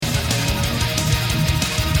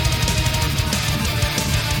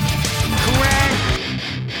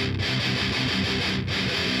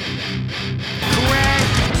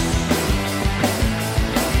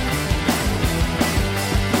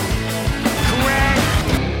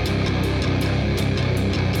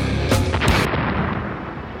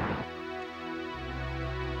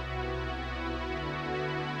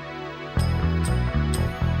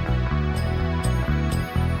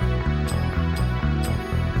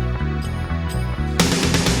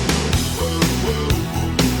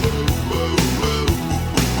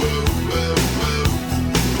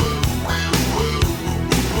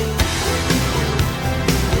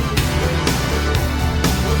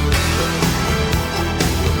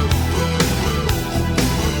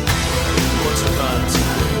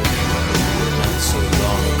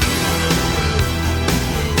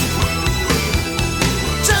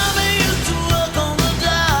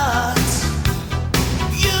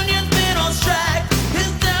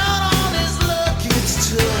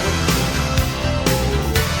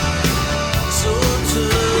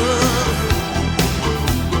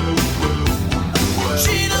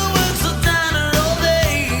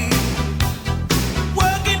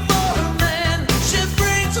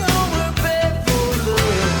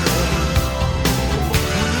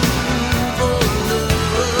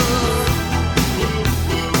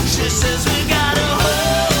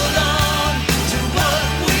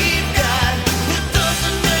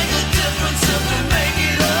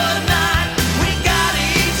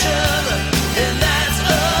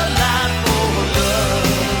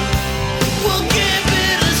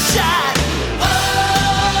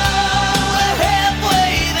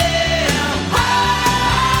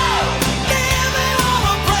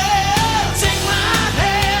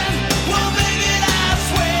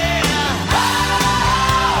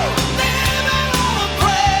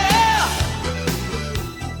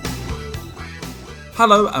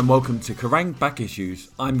Hello and welcome to Kerrang Back Issues.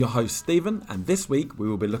 I'm your host Stephen, and this week we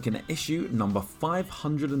will be looking at issue number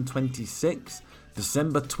 526,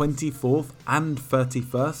 December 24th and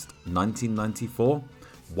 31st, 1994.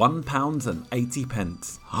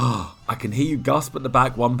 £1.80. I can hear you gasp at the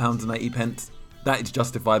back, £1.80. That is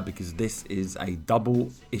justified because this is a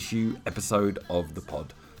double issue episode of the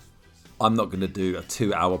pod. I'm not going to do a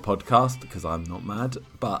 2-hour podcast because I'm not mad,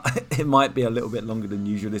 but it might be a little bit longer than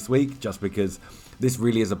usual this week just because this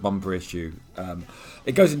really is a bumper issue.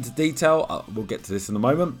 It goes into detail, we'll get to this in a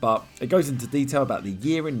moment, but it goes into detail about the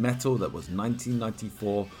year in metal that was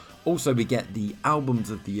 1994. Also, we get the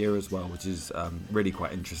albums of the year as well, which is really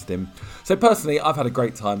quite interesting. So personally, I've had a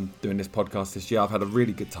great time doing this podcast this year. I've had a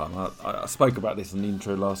really good time. I spoke about this in the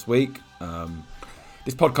intro last week.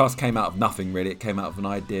 This podcast came out of nothing, really. It came out of an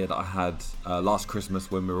idea that I had last Christmas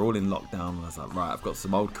when we were all in lockdown. And I was like, right, I've got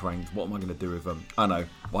some old Kerrangs. What am I going to do with them? I know,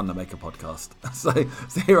 why not make a podcast? So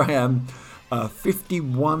here I am,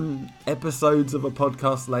 51 episodes of a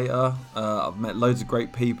podcast later. I've met loads of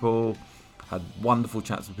great people, had wonderful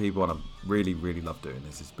chats with people, and I really, really love doing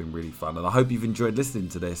this. It's been really fun. And I hope you've enjoyed listening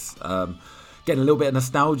to this. Getting a little bit of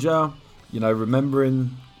nostalgia,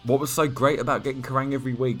 remembering what was so great about getting Kerrang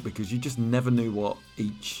every week, because you just never knew what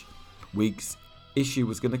each week's issue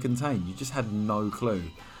was going to contain. You just had no clue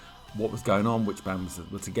what was going on, which bands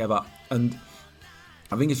were together. And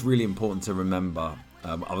I think it's really important to remember,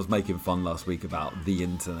 I was making fun last week about the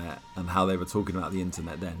internet and how they were talking about the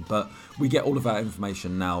internet then, but we get all of our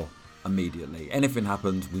information now immediately. Anything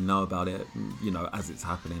happens, we know about it, as it's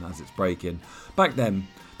happening, as it's breaking. Back then,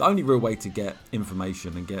 the only real way to get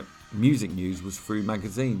information and get music news was through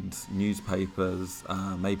magazines, newspapers,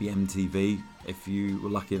 maybe MTV, if you were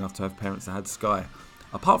lucky enough to have parents that had Sky.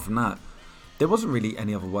 Apart from that, there wasn't really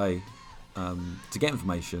any other way to get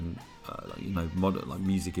information, modern, like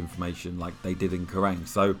music information, like they did in Kerrang.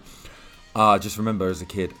 So I just remember as a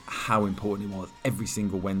kid how important it was every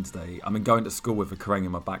single Wednesday. I mean, going to school with a Kerrang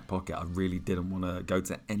in my back pocket, I really didn't want to go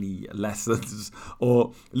to any lessons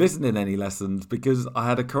or listen in any lessons because I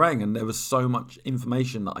had a Kerrang and there was so much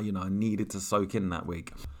information that I needed to soak in that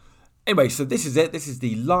week. Anyway, so this is it. This is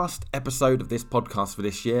the last episode of this podcast for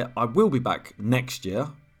this year. I will be back next year.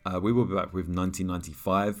 We will be back with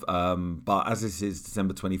 1995, but as this is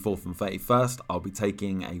December 24th and 31st, I'll be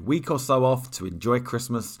taking a week or so off to enjoy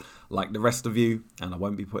Christmas like the rest of you, and I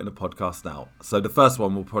won't be putting a podcast out. So the first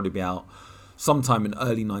one will probably be out sometime in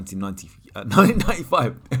early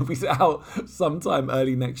 1995. It'll be out sometime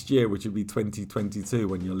early next year, which will be 2022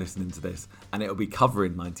 when you're listening to this, and it'll be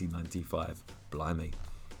covering 1995. Blimey.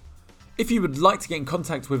 If you would like to get in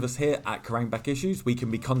contact with us here at Kerrang Back Issues, we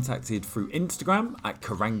can be contacted through Instagram at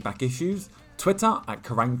Kerrang Back Issues, Twitter at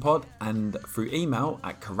KerrangPod, and through email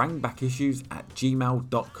at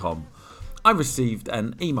kerrangbackissues@gmail.com. I received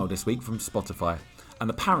an email this week from Spotify, and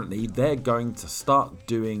apparently they're going to start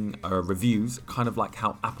doing reviews, kind of like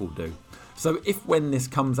how Apple do. So if when this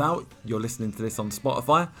comes out, you're listening to this on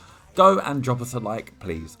Spotify, go and drop us a like,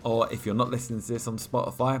 please. Or if you're not listening to this on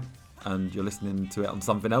Spotify, and you're listening to it on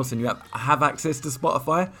something else and you have access to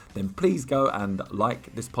Spotify, then please go and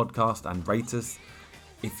like this podcast and rate us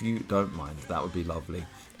if you don't mind. That would be lovely.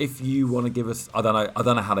 If you want to give us, I don't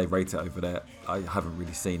know how they rate it over there. I haven't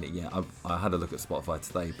really seen it yet. I had a look at Spotify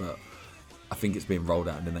today, but I think it's being rolled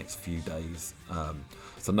out in the next few days.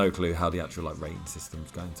 So no clue how the actual rating system's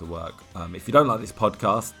going to work. If you don't like this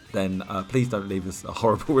podcast, then please don't leave us a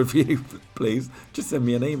horrible review. Please just send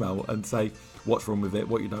me an email and say what's wrong with it,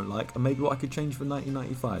 what you don't like, and maybe what I could change for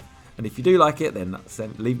 1995. And if you do like it, then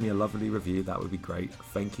leave me a lovely review. That would be great.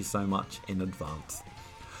 Thank you so much in advance.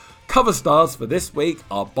 Cover stars for this week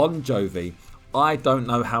are Bon Jovi. I don't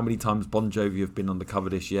know how many times Bon Jovi have been on the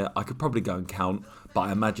cover this year. I could probably go and count, but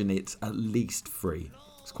I imagine it's at least 3.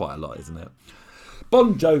 It's quite a lot, isn't it?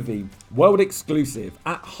 Bon Jovi, world exclusive,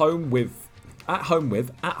 at home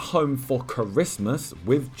for Christmas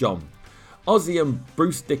with John. Ozzy and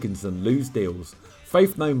Bruce Dickinson lose deals.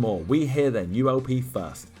 Faith No More, we hear their new LP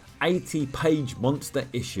first. 80-page monster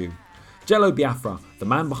issue. Jello Biafra, the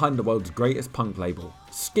man behind the world's greatest punk label.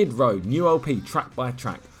 Skid Row, new LP track by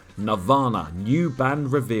track. Nirvana, new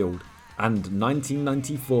band revealed. And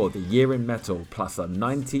 1994, the year in metal, plus a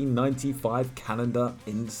 1995 calendar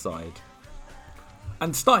inside.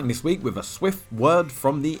 And starting this week with a swift word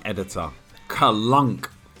from the editor. Kalunk.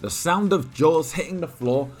 The sound of jaws hitting the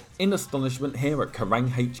floor in astonishment here at Kerrang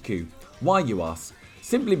HQ. Why, you ask?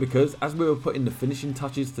 Simply because as we were putting the finishing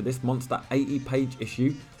touches to this monster 80-page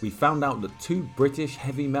issue, we found out that 2 British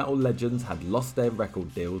heavy metal legends had lost their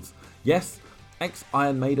record deals. Yes,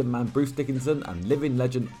 Ex-Iron Maiden man Bruce Dickinson and living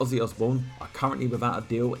legend Ozzy Osbourne are currently without a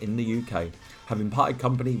deal in the UK, having parted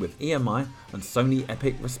company with EMI and Sony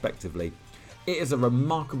Epic respectively. It is a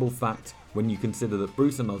remarkable fact when you consider that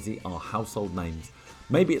Bruce and Ozzy are household names.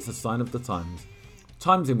 Maybe it's a sign of the times.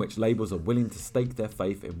 Times in which labels are willing to stake their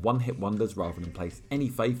faith in one-hit wonders rather than place any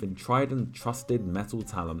faith in tried and trusted metal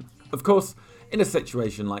talent. Of course, in a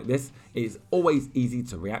situation like this, it is always easy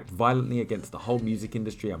to react violently against the whole music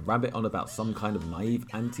industry and rabbit on about some kind of naive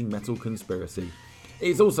anti-metal conspiracy. It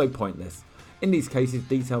is also pointless. In these cases,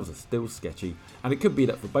 details are still sketchy, and it could be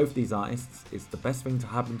that for both these artists, it's the best thing to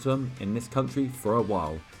happen to them in this country for a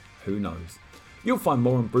while. Who knows? You'll find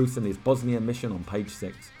more on Bruce and his Bosnia mission on page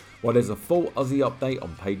 6, while there's a full Ozzy update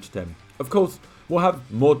on page 10. Of course, we'll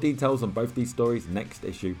have more details on both these stories next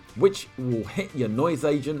issue, which will hit your noise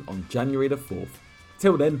agent on January the 4th.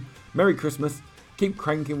 Till then, Merry Christmas, keep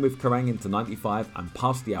cranking with Kerrang into 95 and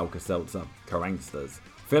pass the Alka-Seltzer, Kerrangsters.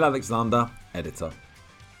 Phil Alexander, editor.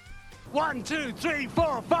 1, 2, 3,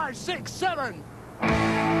 4, 5, 6, 7.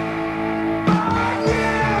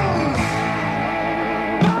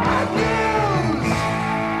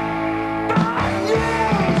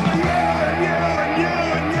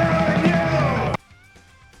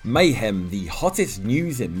 Mayhem, the hottest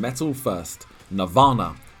news in metal first.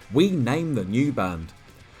 Nirvana, we name the new band.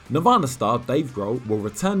 Nirvana star Dave Grohl will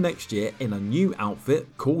return next year in a new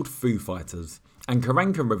outfit called Foo Fighters. And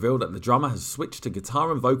Kerrang can reveal that the drummer has switched to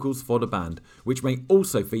guitar and vocals for the band, which may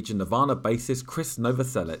also feature Nirvana bassist Chris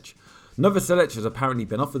Novoselic. Novoselic has apparently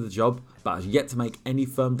been offered the job, but has yet to make any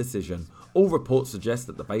firm decision. All reports suggest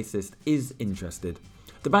that the bassist is interested.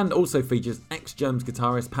 The band also features ex-Germs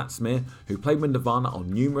guitarist Pat Smear, who played with Nirvana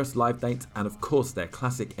on numerous live dates, and of course their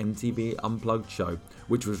classic MTV Unplugged show,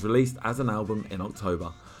 which was released as an album in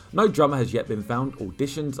October. No drummer has yet been found,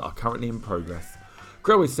 auditions are currently in progress.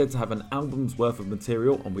 Grohl is said to have an album's worth of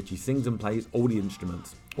material on which he sings and plays all the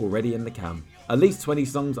instruments, already in the can. At least 20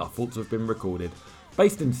 songs are thought to have been recorded.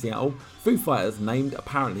 Based in Seattle, Foo Fighters, named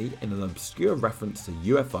apparently in an obscure reference to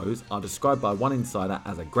UFOs, are described by one insider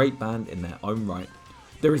as a great band in their own right.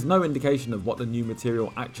 There is no indication of what the new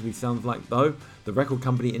material actually sounds like though. The record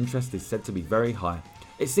company interest is said to be very high.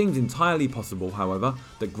 It seems entirely possible, however,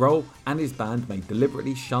 that Grohl and his band may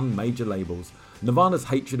deliberately shun major labels. Nirvana's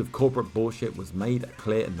hatred of corporate bullshit was made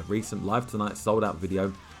clear in the recent Live Tonight sold out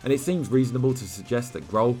video, and it seems reasonable to suggest that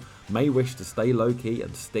Grohl may wish to stay low key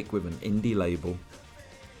and stick with an indie label.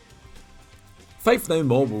 Faith No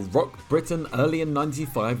More will rock Britain early in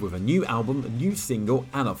 95 with a new album, a new single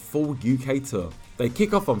and a full UK tour. They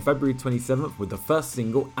kick off on February 27th with the first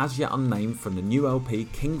single, as yet unnamed, from the new LP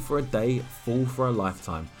King for a Day, Fool for a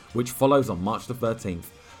Lifetime, which follows on March the 13th.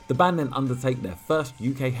 The band then undertake their first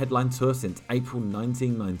UK headline tour since April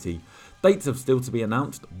 1990. Dates have still to be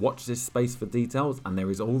announced, watch this space for details, and there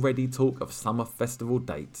is already talk of summer festival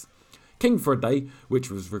dates. King for a Day,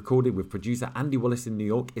 which was recorded with producer Andy Wallace in New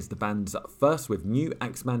York, is the band's first with new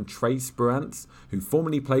Axeman Trey Spruance, who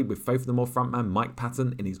formerly played with Faith No More frontman Mike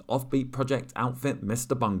Patton in his offbeat project outfit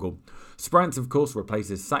Mr. Bungle. Spruance of course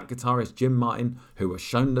replaces sax guitarist Jim Martin, who was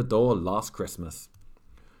shown the door last Christmas.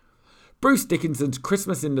 Bruce Dickinson's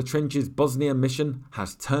Christmas in the Trenches Bosnia mission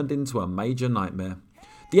has turned into a major nightmare.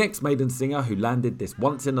 The ex-Maiden singer, who landed this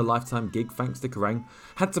once-in-a-lifetime gig thanks to Kerrang,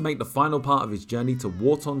 had to make the final part of his journey to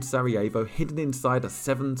war-torn Sarajevo hidden inside a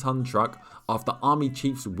 7-ton truck after army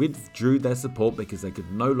chiefs withdrew their support because they could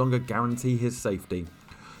no longer guarantee his safety.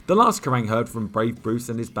 The last Kerrang heard from brave Bruce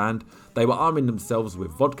and his band, they were arming themselves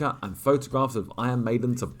with vodka and photographs of Iron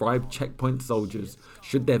Maiden to bribe checkpoint soldiers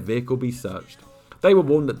should their vehicle be searched. They were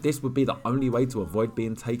warned that this would be the only way to avoid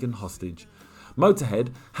being taken hostage.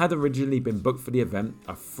 Motorhead had originally been booked for the event,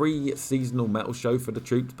 a free seasonal metal show for the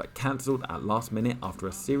troops, but cancelled at last minute after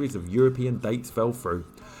a series of European dates fell through.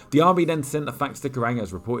 The army then sent a fax to Kerrang,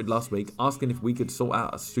 as reported last week, asking if we could sort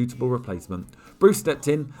out a suitable replacement. Bruce stepped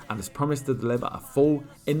in and has promised to deliver a full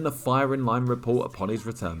in the firing line report upon his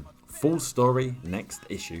return. Full story next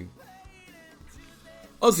issue.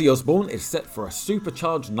 Ozzy Osbourne is set for a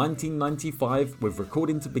supercharged 1995 with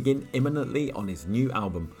recording to begin imminently on his new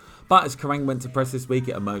album. But as Kerrang went to press this week,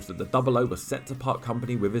 it emerged that the Double O was set to part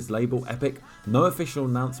company with his label Epic. No official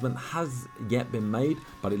announcement has yet been made,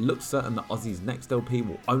 but it looks certain that Ozzy's next LP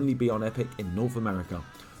will only be on Epic in North America.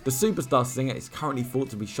 The superstar singer is currently thought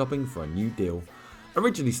to be shopping for a new deal.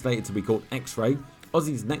 Originally slated to be called X-Ray,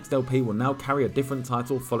 Ozzy's next LP will now carry a different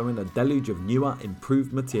title following a deluge of newer,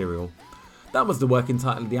 improved material. That was the working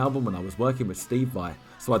title of the album when I was working with Steve Vai,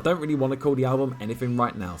 so I don't really want to call the album anything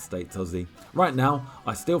right now, states Ozzy. Right now,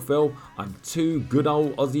 I still feel I'm two good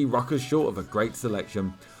old Ozzy rockers short of a great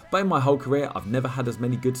selection, but in my whole career I've never had as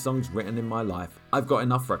many good songs written in my life. I've got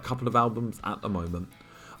enough for a couple of albums at the moment.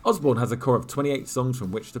 Osbourne has a core of 28 songs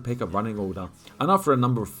from which to pick a running order, and after a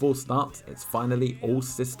number of false starts, it's finally all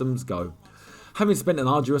systems go. Having spent an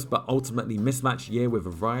arduous but ultimately mismatched year with a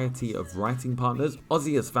variety of writing partners,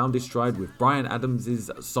 Ozzy has found his stride with Bryan Adams'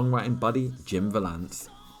 songwriting buddy Jim Vallance.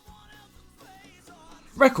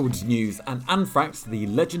 Records news, and Anthrax, the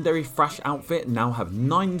legendary thrash outfit, now have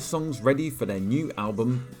 9 songs ready for their new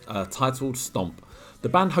album titled Stomp. The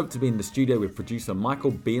band hope to be in the studio with producer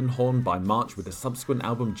Michael Beinhorn by March, with a subsequent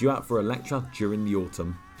album due out for Elektra during the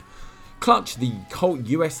autumn. Clutch, the cult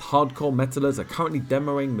US hardcore metalers, are currently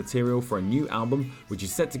demoing material for a new album which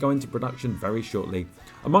is set to go into production very shortly.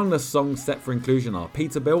 Among the songs set for inclusion are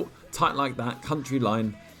Peterbilt, Tight Like That, Country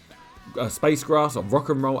Line, Spacegrass, Rock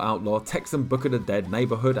and Roll Outlaw, Texan Book of the Dead,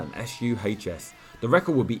 Neighborhood and SUHS. The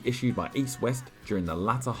record will be issued by East West during the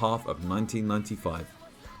latter half of 1995.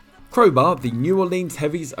 Crowbar, the New Orleans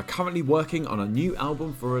heavies, are currently working on a new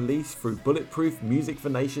album for release through Bulletproof Music for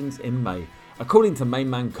Nations in May. According to main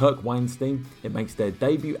man Kirk Weinstein, it makes their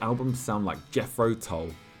debut album sound like Jethro Tull.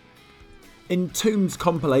 Entombed's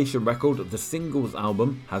compilation record, The Singles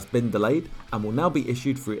album, has been delayed and will now be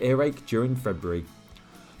issued through Earache during February.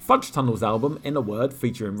 Fudge Tunnel's album, In a Word,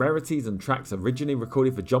 featuring rarities and tracks originally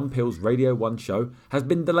recorded for John Peel's Radio 1 show, has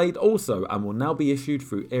been delayed also and will now be issued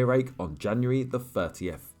through Earache on January the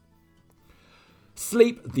 30th.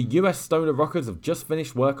 Sleep, the US stoner rockers, have just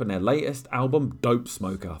finished work on their latest album, Dope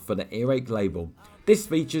Smoker, for the Earache label. This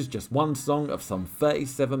features just one song of some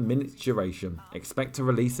 37 minutes duration, expect to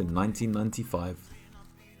release in 1995.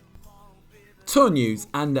 Tour news,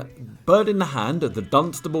 and Bird in the Hand, the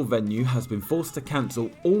Dunstable venue, has been forced to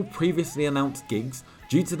cancel all previously announced gigs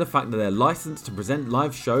due to the fact that their license to present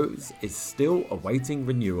live shows is still awaiting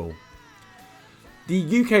renewal.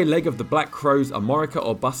 The UK leg of the Black Crowes Amorica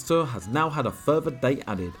or Bust tour has now had a further date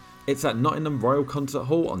added. It's at Nottingham Royal Concert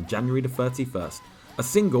Hall on January the 31st. A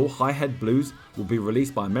single, High Head Blues, will be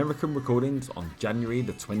released by American Recordings on January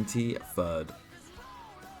the 23rd.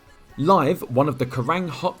 Live, one of the Kerrang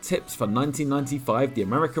hot tips for 1995, the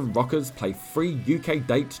American Rockers play 3 UK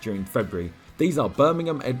dates during February. These are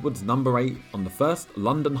Birmingham Edwards No. 8 on the 1st,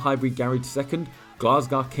 London Highbury Garage 2nd,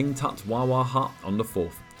 Glasgow King Tut's Wah Wah Hut on the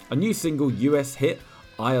 4th. A new single, US hit,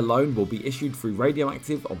 I Alone, will be issued through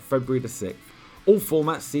Radioactive on February the 6th. All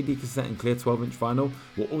formats, CD, cassette and clear 12-inch vinyl,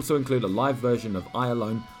 will also include a live version of I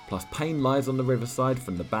Alone, plus Pain Lies on the Riverside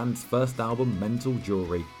from the band's first album, Mental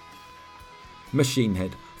Jewelry. Machine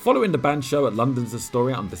Head. Following the band show at London's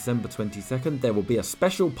Astoria on December 22nd, there will be a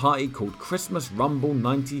special party called Christmas Rumble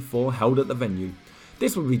 94 held at the venue.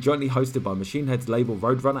 This will be jointly hosted by Machine Head's label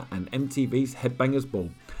Roadrunner and MTV's Headbangers Ball,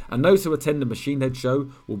 and those who attend the Machine Head show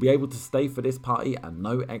will be able to stay for this party at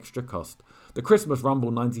no extra cost. The Christmas Rumble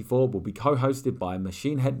 94 will be co-hosted by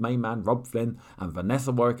Machine Head main man Rob Flynn and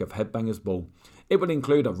Vanessa Warwick of Headbangers Ball. It will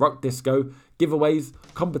include a rock disco, giveaways,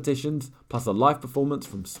 competitions, plus a live performance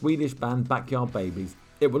from Swedish band Backyard Babies.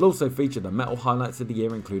 It will also feature the metal highlights of the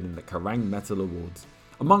year, including the Kerrang Metal Awards.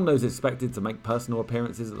 Among those expected to make personal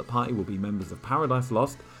appearances at the party will be members of Paradise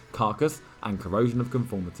Lost, Carcass and Corrosion of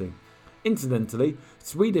Conformity. Incidentally,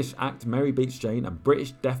 Swedish act Mary Beats Jane and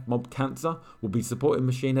British death mob Cancer will be supporting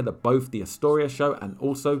Machine Head at both the Astoria show and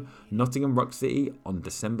also Nottingham Rock City on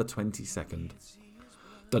December 22nd.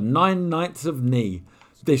 The Nine Nights of Knee.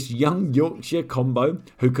 This young Yorkshire combo,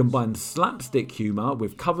 who combines slapstick humour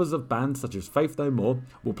with covers of bands such as Faith No More,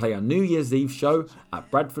 will play a New Year's Eve show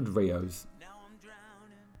at Bradford Rios.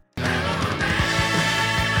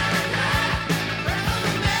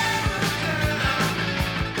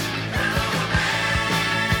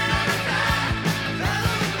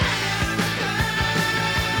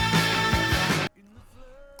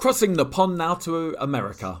 Crossing the pond now to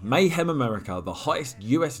America, Mayhem America, the hottest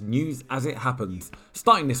US news as it happens,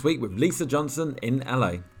 starting this week with Lisa Johnson in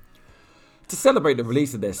LA. To celebrate the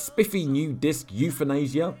release of their spiffy new disc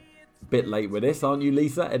Euthanasia, bit late with this, aren't you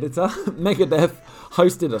Lisa, editor? Megadeth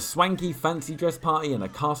hosted a swanky fancy dress party in a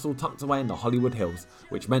castle tucked away in the Hollywood Hills,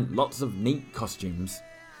 which meant lots of neat costumes.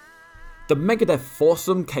 The Megadeth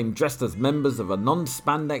foursome came dressed as members of a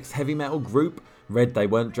non-spandex heavy metal group. Read they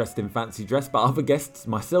weren't dressed in fancy dress, but other guests,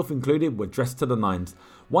 myself included, were dressed to the nines.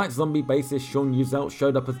 White Zombie bassist Sean Uzelt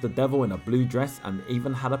showed up as the devil in a blue dress and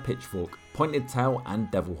even had a pitchfork, pointed tail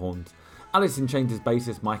and devil horns. Alice in Chains'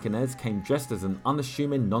 bassist Mike Inez came dressed as an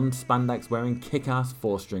unassuming non-spandex wearing kick-ass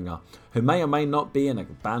four-stringer, who may or may not be in a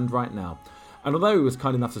band right now. And although he was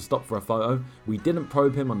kind enough to stop for a photo, we didn't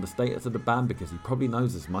probe him on the status of the band because he probably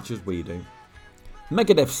knows as much as we do.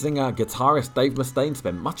 Megadeth singer-guitarist Dave Mustaine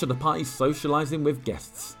spent much of the party socialising with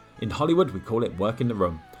guests. In Hollywood, we call it work in the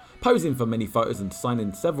room. posing for many photos and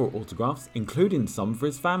signing several autographs, including some for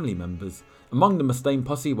his family members. Among the Mustaine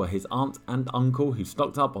posse were his aunt and uncle, who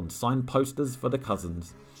stocked up on signed posters for the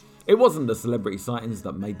cousins. It wasn't the celebrity sightings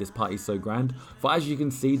that made this party so grand, for as you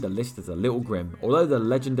can see, the list is a little grim, although the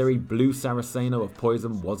legendary Blue Saraceno of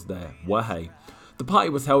Poison was there. Wahey. The party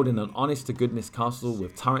was held in an honest-to-goodness castle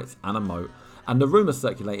with turrets and a moat, and the rumour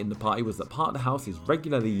circulating the party was that part of the house is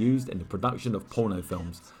regularly used in the production of porno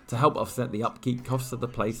films, to help offset the upkeep costs of the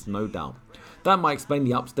place, no doubt. That might explain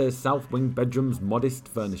the upstairs south wing bedroom's modest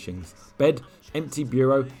furnishings. Bed, empty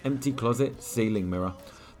bureau, empty closet, ceiling mirror.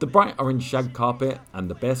 The bright orange shag carpet and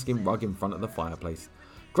the bearskin rug in front of the fireplace.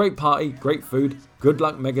 Great party, great food, good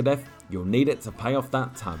luck Megadeth, you'll need it to pay off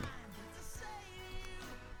that tab.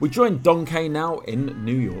 We join Don K now in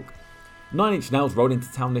New York. Nine Inch Nails rolled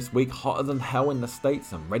into town this week hotter than hell in the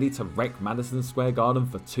States and ready to wreck Madison Square Garden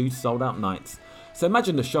for 2 sold out nights. So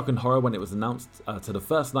imagine the shock and horror when it was announced to the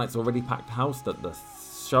first night's already packed house that the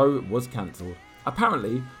show was cancelled.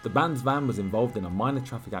 Apparently, the band's van was involved in a minor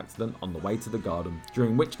traffic accident on the way to the Garden,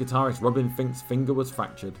 during which guitarist Robin Fink's finger was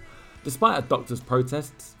fractured. Despite a doctor's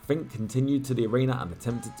protests, Fink continued to the arena and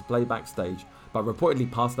attempted to play backstage, but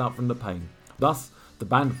reportedly passed out from the pain. Thus, the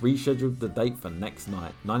band rescheduled the date for next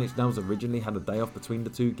night. Nine Inch Nails originally had a day off between the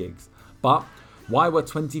 2 gigs. But why were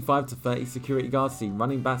 25 to 30 security guards seen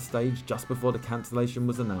running backstage just before the cancellation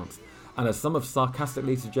was announced? And as some have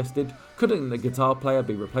sarcastically suggested, couldn't the guitar player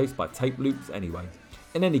be replaced by tape loops anyway?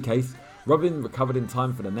 In any case, Robin recovered in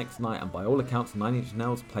time for the next night, and by all accounts Nine Inch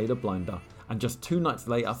Nails played a blinder. And just 2 nights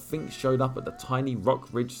later, Fink showed up at the tiny Rock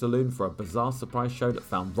Ridge Saloon for a bizarre surprise show that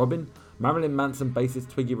found Robin, Marilyn Manson bassist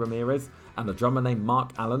Twiggy Ramirez, and a drummer named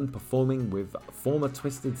Mark Allen performing with former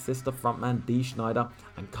Twisted Sister frontman Dee Snider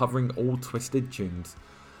and covering all Twisted tunes.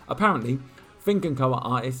 Apparently, Fink and Co are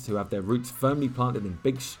artists who have their roots firmly planted in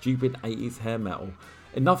big stupid 80s hair metal.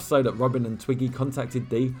 Enough so that Robin and Twiggy contacted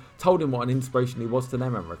Dee, told him what an inspiration he was to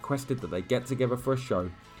them and requested that they get together for a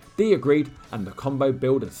show. Dee agreed, and the combo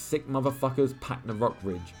billed as Sick Motherfuckers Pack the Rock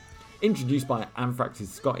Ridge. Introduced by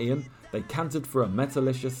Anthrax's Scott Ian, they cantered through a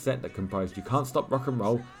metalicious set that comprised You Can't Stop Rock and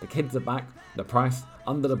Roll, The Kids Are Back, The Price,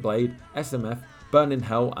 Under the Blade, SMF, Burn in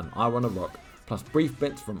Hell and I Wanna Rock, plus brief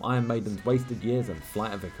bits from Iron Maiden's Wasted Years and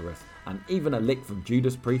Flight of Icarus, and even a lick from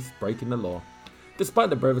Judas Priest's Breaking the Law. Despite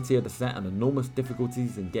the brevity of the set and enormous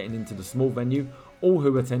difficulties in getting into the small venue, all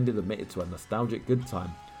who attended admitted to a nostalgic good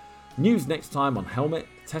time. News next time on Helmet,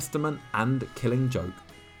 Testament and Killing Joke.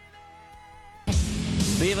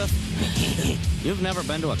 Beavis, you've never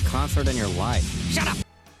been to a concert in your life. Shut up!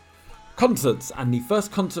 Concerts, and the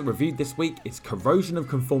first concert reviewed this week is Corrosion of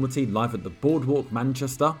Conformity live at the Boardwalk,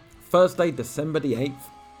 Manchester, Thursday, December the 8th.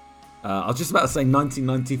 I was just about to say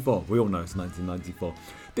 1994, we all know it's 1994.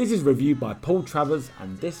 This is reviewed by Paul Travers,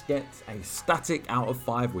 and this gets a static out of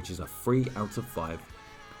 5, which is a 3 out of 5.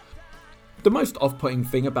 The most off-putting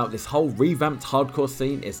thing about this whole revamped hardcore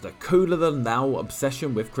scene is the cooler-than-thou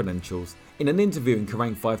obsession with credentials. In an interview in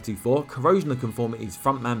Kerrang 524, Corrosion of Conformity's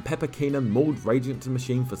frontman Pepper Keenan mauled Rage Against the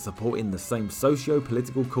Machine for supporting the same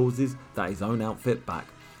socio-political causes that his own outfit back.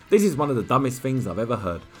 This is one of the dumbest things I've ever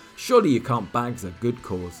heard. Surely you can't bags a good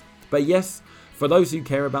cause. But yes, for those who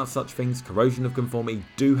care about such things, Corrosion of Conformity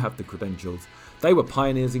do have the credentials. They were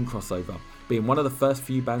pioneers in crossover, being one of the first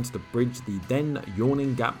few bands to bridge the then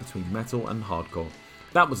yawning gap between metal and hardcore.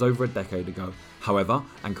 That was over a decade ago, however,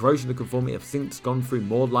 and Corrosion of Conformity have since gone through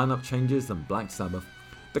more lineup changes than Black Sabbath.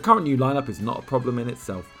 The current new lineup is not a problem in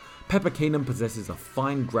itself. Pepper Keenan possesses a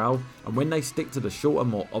fine growl, and when they stick to the shorter,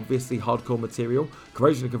 more obviously hardcore material,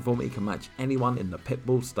 Corrosion of Conformity can match anyone in the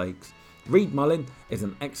Pitbull stakes. Reed Mullin is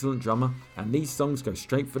an excellent drummer, and these songs go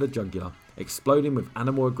straight for the jugular, exploding with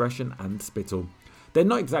animal aggression and spittle. They're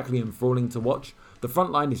not exactly enthralling to watch. The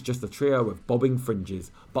front line is just a trio of bobbing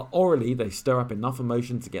fringes, but orally they stir up enough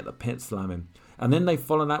emotion to get the pit slamming. And then they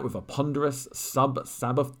follow that with a ponderous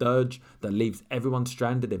sub-Sabbath dirge that leaves everyone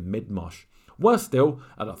stranded in mid-mosh. Worse still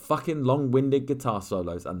are the fucking long-winded guitar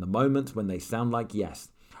solos and the moments when they sound like Yes.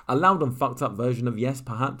 A loud and fucked up version of Yes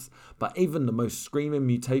perhaps, but even the most screaming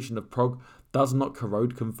mutation of prog does not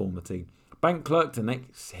corrode conformity. Bank clerks and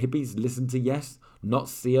ex-hippies listen to Yes, not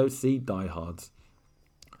COC diehards.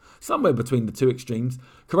 Somewhere between the two extremes,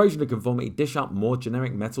 Corrosion of Conformity dish up more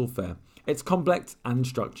generic metal fare. It's complex and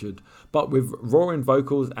structured, but with roaring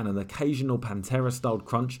vocals and an occasional Pantera-styled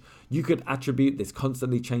crunch, you could attribute this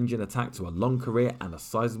constantly changing attack to a long career and a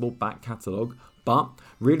sizable back catalogue. But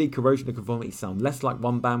really, Corrosion of Conformity sound less like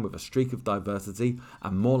one band with a streak of diversity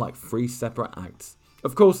and more like 3 separate acts.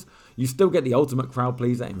 Of course, you still get the ultimate crowd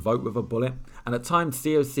pleaser in Vote with a Bullet, and at times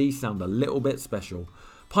COC sound a little bit special.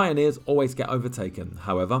 Pioneers always get overtaken,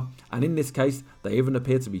 however, and in this case, they even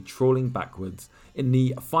appear to be trawling backwards. In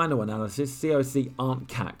the final analysis, COC aren't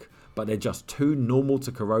CAC, but they're just too normal to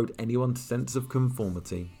corrode anyone's sense of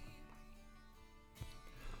conformity.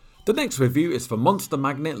 The next review is for Monster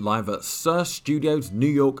Magnet live at Sir Studios, New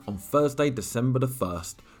York on Thursday, December the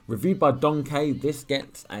 1st. Reviewed by Don K, this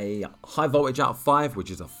gets a high voltage out of 5, which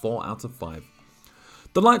is a 4 out of 5.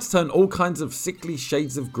 The lights turn all kinds of sickly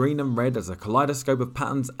shades of green and red as a kaleidoscope of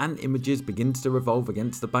patterns and images begins to revolve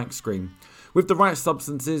against the back screen. With the right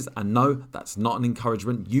substances, and no, that's not an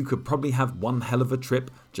encouragement, you could probably have one hell of a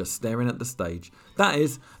trip just staring at the stage. That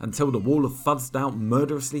is, until the wall of fuzzed out,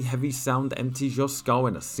 murderously heavy sound empties your skull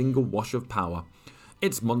in a single wash of power.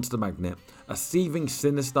 It's Monster Magnet, a seething,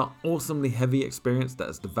 sinister, awesomely heavy experience that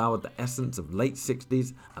has devoured the essence of late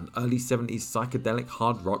 60s and early 70s psychedelic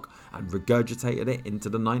hard rock and regurgitated it into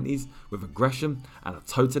the 90s with aggression and a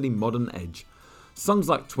totally modern edge. Songs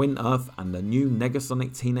like Twin Earth and the new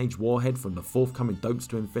Negasonic Teenage Warhead from the forthcoming Dopes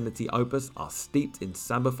to Infinity opus are steeped in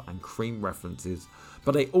Sabbath and Cream references,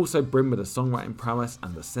 but they also brim with a songwriting prowess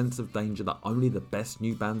and the sense of danger that only the best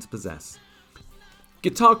new bands possess.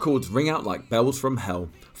 Guitar chords ring out like bells from hell.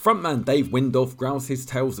 Frontman Dave Windorf growls his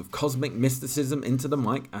tales of cosmic mysticism into the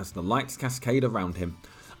mic as the lights cascade around him.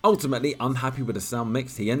 Ultimately unhappy with the sound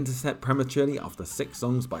mix, he ends the set prematurely after 6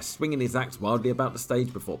 songs by swinging his axe wildly about the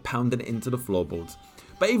stage before pounding it into the floorboards.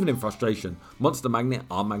 But even in frustration, Monster Magnet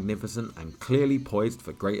are magnificent and clearly poised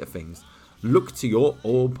for greater things. Look to your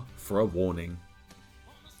orb for a warning.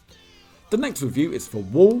 The next review is for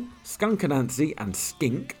Wall, Skunk Anansie and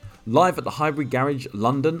Skink, live at the Highbury Garage,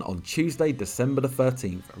 London on Tuesday, December the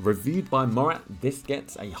 13th. Reviewed by Morat, this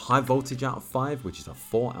gets a high voltage out of 5, which is a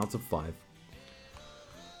 4 out of 5.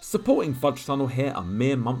 Supporting Fudge Tunnel here a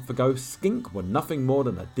mere month ago, Skink were nothing more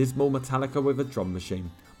than a dismal Metallica with a drum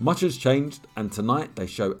machine. Much has changed, and tonight they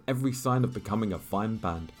show every sign of becoming a fine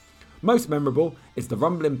band. Most memorable is the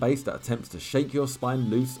rumbling bass that attempts to shake your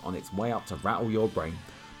spine loose on its way up to rattle your brain.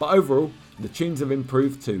 But overall, the tunes have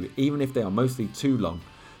improved too, even if they are mostly too long.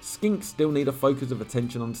 Skink still need a focus of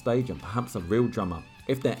attention on stage and perhaps a real drummer,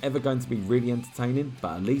 if they're ever going to be really entertaining,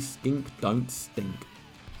 but at least Skink don't stink.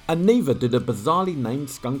 And neither did a bizarrely named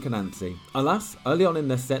Skunk Anansie. Alas, early on in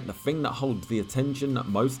their set, the thing that holds the attention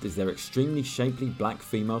most is their extremely shapely black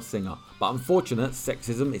female singer. But unfortunate,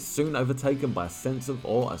 sexism is soon overtaken by a sense of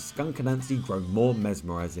awe as Skunk Anansie grow more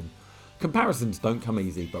mesmerising. Comparisons don't come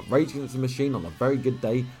easy, but Rage Against the Machine on a very good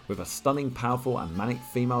day with a stunning, powerful and manic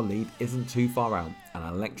female lead isn't too far out, an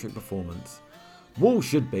electric performance. Wall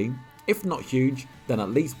should be, if not huge, then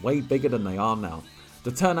at least way bigger than they are now.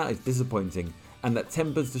 The turnout is disappointing, and that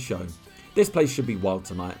tempers the show. This place should be wild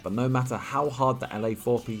tonight, but no matter how hard the LA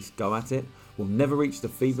 4-piece go at it, will never reach the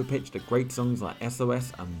fever pitch that great songs like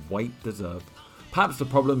SOS and Wait deserve. Perhaps the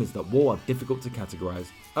problem is that Wall are difficult to categorise.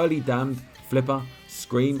 Early Damned, Flipper,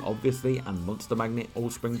 Scream obviously and Monster Magnet all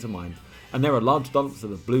spring to mind, and there are large dumps of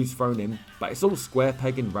the blues thrown in, but it's all square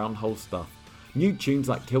peg and round hole stuff. New tunes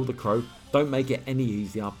like Kill the Crow don't make it any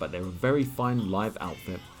easier, but they're a very fine live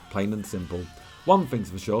outfit, plain and simple. One thing's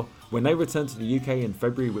for sure, when they return to the UK in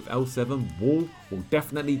February with L7, Wall will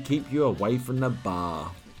definitely keep you away from the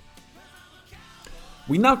bar.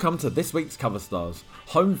 We now come to this week's cover stars,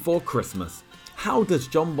 Home for Christmas. How does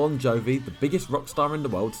Jon Bon Jovi, the biggest rock star in the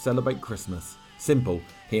world, celebrate Christmas? Simple,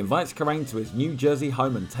 he invites Kerrang to his New Jersey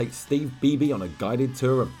home and takes Steve Beebe on a guided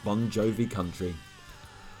tour of Bon Jovi country.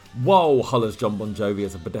 Whoa, hollers Jon Bon Jovi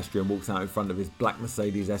as a pedestrian walks out in front of his black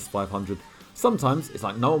Mercedes S500. Sometimes it's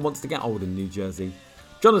like no one wants to get old in New Jersey.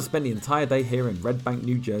 Jon has spent the entire day here in Red Bank,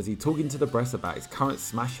 New Jersey talking to the press about his current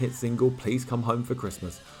smash hit single Please Come Home for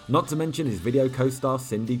Christmas, not to mention his video co-star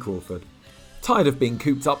Cindy Crawford. Tired of being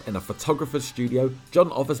cooped up in a photographer's studio,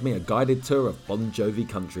 Jon offers me a guided tour of Bon Jovi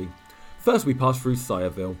country. First we pass through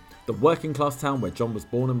Sayreville, the working class town where Jon was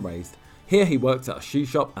born and raised. Here he worked at a shoe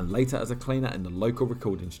shop and later as a cleaner in the local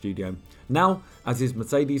recording studio. Now, as his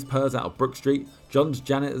Mercedes purrs out of Brook Street, Jon's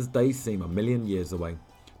janitor's days seem a million years away.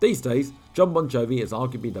 These days, Jon Bon Jovi is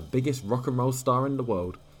arguably the biggest rock and roll star in the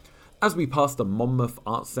world. As we pass the Monmouth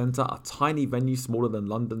Arts Centre, a tiny venue smaller than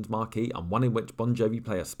London's Marquee and one in which Bon Jovi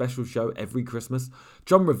play a special show every Christmas,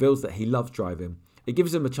 Jon reveals that he loves driving. It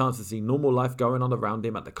gives him a chance to see normal life going on around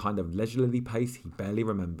him at the kind of leisurely pace he barely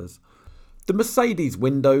remembers. The Mercedes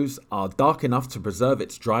windows are dark enough to preserve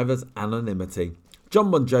its driver's anonymity. Jon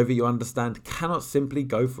Bon Jovi, you understand, cannot simply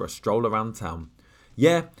go for a stroll around town.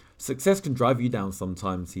 Yeah, success can drive you down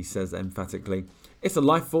sometimes, he says emphatically. It's a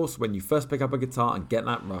life force when you first pick up a guitar and get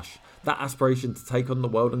that rush, that aspiration to take on the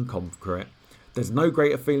world and conquer it. There's no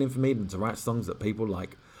greater feeling for me than to write songs that people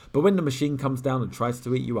like. But when the machine comes down and tries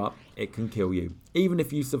to eat you up, it can kill you. Even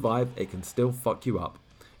if you survive, it can still fuck you up.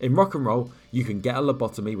 In rock and roll, you can get a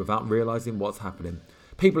lobotomy without realising what's happening.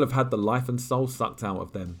 People have had the life and soul sucked out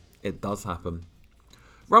of them. It does happen.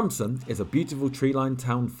 Rumson is a beautiful tree-lined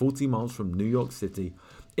town 40 miles from New York City.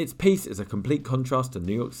 Its peace is a complete contrast to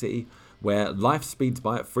New York City, where life speeds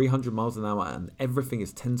by at 300 miles an hour and everything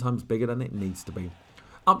is 10 times bigger than it needs to be.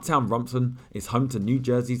 Uptown Rumson is home to New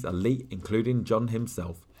Jersey's elite, including John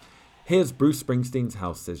himself. Here's Bruce Springsteen's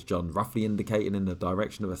house, says John, roughly indicating in the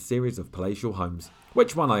direction of a series of palatial homes.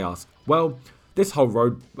 Which one, I ask? Well, this whole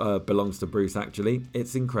road belongs to Bruce, actually.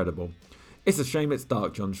 It's incredible. It's a shame it's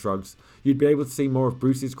dark, John shrugs. You'd be able to see more of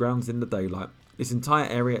Bruce's grounds in the daylight. This entire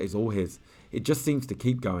area is all his. It just seems to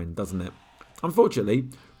keep going, doesn't it? Unfortunately,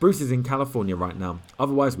 Bruce is in California right now.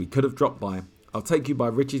 Otherwise, we could have dropped by. I'll take you by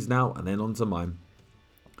Richie's now and then on to mine.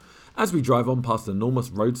 As we drive on past enormous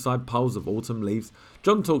roadside piles of autumn leaves,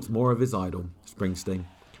 John talks more of his idol, Springsteen.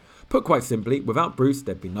 Put quite simply, without Bruce,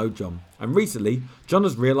 there'd be no John. And recently, John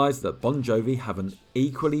has realised that Bon Jovi have an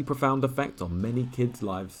equally profound effect on many kids'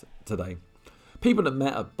 lives today. People that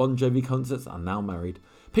met at Bon Jovi concerts are now married.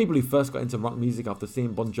 People who first got into rock music after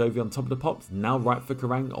seeing Bon Jovi on Top of the Pops now write for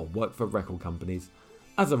Kerrang or work for record companies.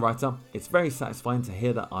 As a writer, it's very satisfying to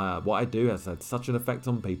hear that what I do has had such an effect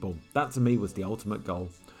on people. That to me was the ultimate goal.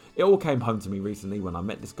 It all came home to me recently when I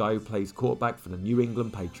met this guy who plays quarterback for the New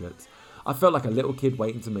England Patriots. I felt like a little kid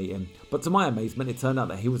waiting to meet him, but to my amazement it turned out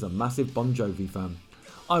that he was a massive Bon Jovi fan.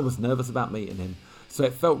 I was nervous about meeting him, so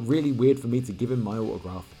it felt really weird for me to give him my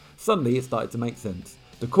autograph. Suddenly it started to make sense.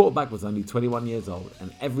 The quarterback was only 21 years old,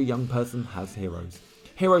 and every young person has heroes.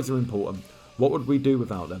 Heroes are important. What would we do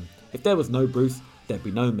without them? If there was no Bruce, there'd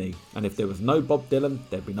be no me. And if there was no Bob Dylan,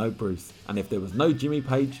 there'd be no Bruce. And if there was no Jimmy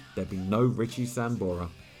Page, there'd be no Richie Sambora.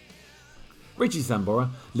 Richie Sambora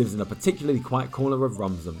lives in a particularly quiet corner of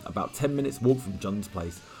Rumson, about 10 minutes walk from John's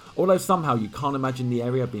place. Although somehow you can't imagine the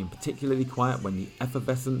area being particularly quiet when the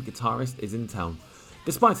effervescent guitarist is in town.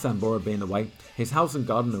 Despite Sambora being away, his house and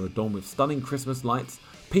garden are adorned with stunning Christmas lights,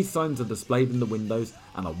 peace signs are displayed in the windows,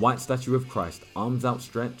 and a white statue of Christ, arms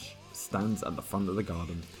outstretched, stands at the front of the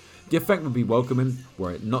garden. The effect would be welcoming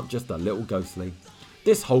were it not just a little ghostly.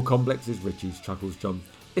 This whole complex is Richie's, chuckles John.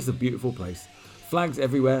 It's a beautiful place. Flags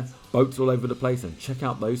everywhere, boats all over the place, and check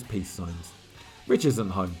out those peace signs. Rich isn't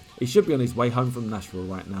home. He should be on his way home from Nashville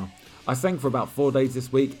right now. I sang for about 4 days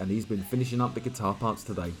this week and he's been finishing up the guitar parts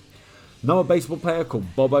today. Know a baseball player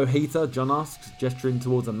called Bob O'Heater? John asks, gesturing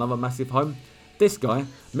towards another massive home. This guy,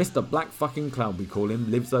 Mr. Black fucking Cloud we call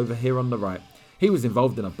him, lives over here on the right. He was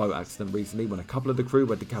involved in a boat accident recently when a couple of the crew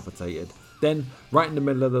were decapitated. Then, right in the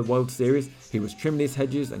middle of the World Series, he was trimming his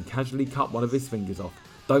hedges and casually cut one of his fingers off.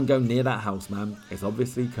 Don't go near that house, man. It's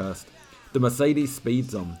obviously cursed. The Mercedes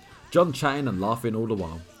speeds on. John chatting and laughing all the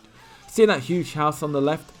while. Seeing that huge house on the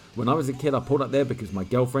left? When I was a kid I pulled up there because my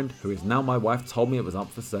girlfriend, who is now my wife, told me it was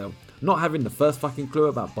up for sale. Not having the first fucking clue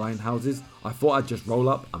about buying houses, I thought I'd just roll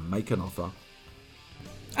up and make an offer.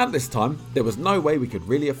 At this time, there was no way we could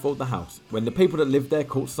really afford the house. When the people that lived there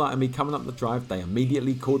caught sight of me coming up the drive, they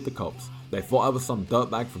immediately called the cops. They thought I was some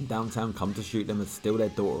dirtbag from downtown come to shoot them and steal their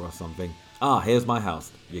daughter or something. Ah, here's my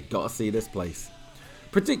house. You gotta see this place.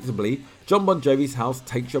 Predictably, Jon Bon Jovi's house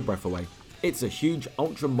takes your breath away. It's a huge,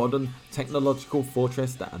 ultra-modern, technological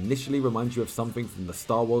fortress that initially reminds you of something from the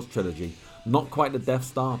Star Wars trilogy. Not quite the Death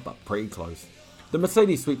Star, but pretty close. The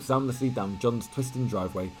Mercedes sweeps soundlessly down John's twisting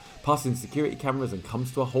driveway, passing security cameras and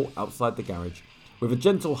comes to a halt outside the garage. With a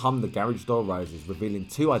gentle hum, the garage door rises, revealing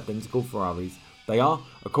two identical Ferraris. They are,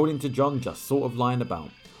 according to John, just sort of lying about.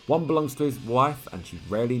 One belongs to his wife and she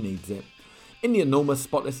rarely needs it. In the enormous,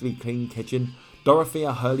 spotlessly clean kitchen,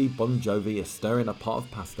 Dorothea Hurley Bon Jovi is stirring a pot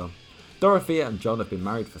of pasta. Dorothea and John have been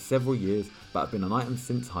married for several years, but have been an item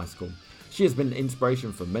since high school. She has been the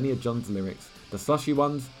inspiration for many of John's lyrics, the slushy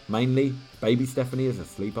ones, mainly, Baby Stephanie is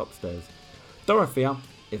asleep upstairs. Dorothea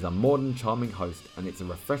is a modern, charming host, and it's a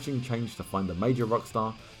refreshing change to find a major rock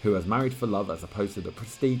star who has married for love as opposed to the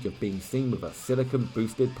prestige of being seen with a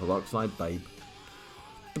silicon-boosted peroxide babe.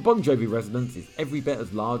 The Bon Jovi residence is every bit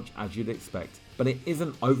as large as you'd expect, but it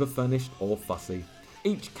isn't over-furnished or fussy.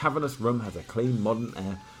 Each cavernous room has a clean, modern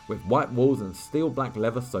air, with white walls and steel black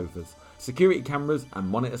leather sofas. Security cameras and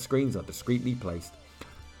monitor screens are discreetly placed.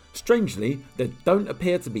 Strangely, there don't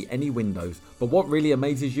appear to be any windows, but what really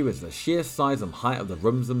amazes you is the sheer size and height of the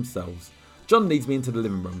rooms themselves. John leads me into the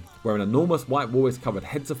living room, where an enormous white wall is covered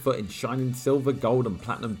head to foot in shining silver, gold and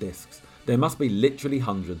platinum discs. There must be literally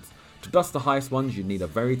hundreds. To dust the highest ones you need a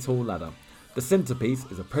very tall ladder. The centerpiece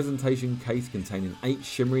is a presentation case containing 8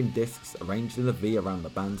 shimmering discs arranged in a V around the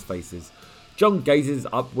band's faces. John gazes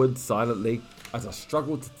upwards silently. as I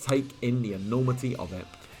struggled to take in the enormity of it.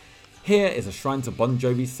 Here is a shrine to Bon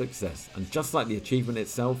Jovi's success, and just like the achievement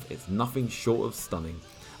itself, it's nothing short of stunning.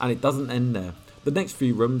 And it doesn't end there. The next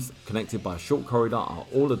few rooms, connected by a short corridor, are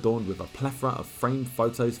all adorned with a plethora of framed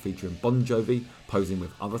photos featuring Bon Jovi posing with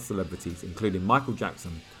other celebrities, including Michael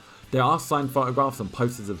Jackson. There are signed photographs and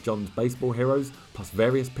posters of John's baseball heroes, plus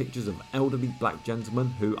various pictures of elderly black gentlemen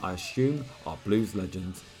who I assume are blues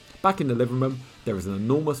legends. Back in the living room, there is an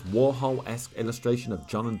enormous Warhol-esque illustration of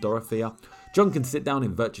John and Dorothea. John can sit down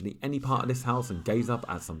in virtually any part of this house and gaze up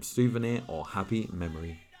at some souvenir or happy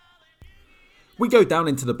memory. We go down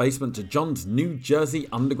into the basement to John's New Jersey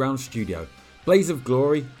underground studio. Blaze of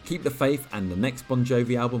Glory, Keep the Faith and the next Bon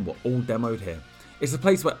Jovi album were all demoed here. It's a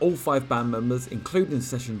place where all 5 band members, including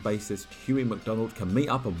session bassist Huey McDonald, can meet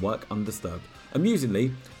up and work undisturbed.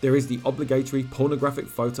 Amusingly, there is the obligatory pornographic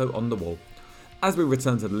photo on the wall. As we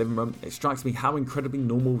return to the living room, it strikes me how incredibly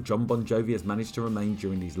normal John Bon Jovi has managed to remain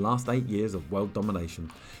during these last 8 years of world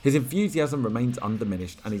domination. His enthusiasm remains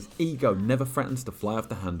undiminished and his ego never threatens to fly off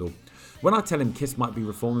the handle. When I tell him Kiss might be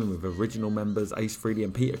reforming with original members Ace Frehley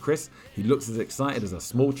and Peter Criss, he looks as excited as a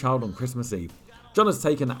small child on Christmas Eve. John has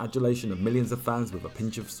taken the adulation of millions of fans with a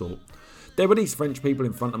pinch of salt. There were these French people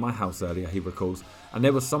in front of my house earlier, he recalls, and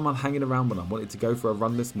there was someone hanging around when I wanted to go for a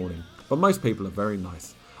run this morning, but most people are very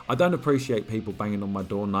nice. I don't appreciate people banging on my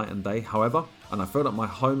door night and day, however, and I feel that my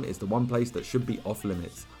home is the one place that should be off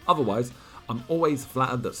limits. Otherwise, I'm always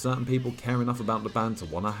flattered that certain people care enough about the band to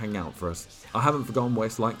want to hang out for us. I haven't forgotten what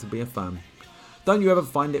it's like to be a fan. Don't you ever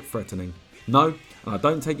find it threatening? No, and I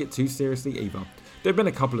don't take it too seriously either. There have been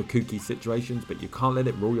a couple of kooky situations, but you can't let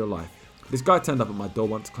it rule your life. This guy turned up at my door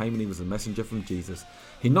once claiming he was a messenger from Jesus.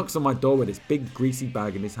 He knocks on my door with this big greasy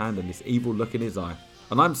bag in his hand and this evil look in his eye.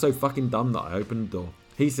 And I'm so fucking dumb that I open the door.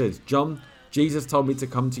 He says, "John, Jesus told me to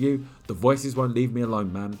come to you. The voices won't leave me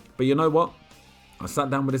alone, man. But you know what? I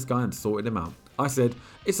sat down with this guy and sorted him out. I said,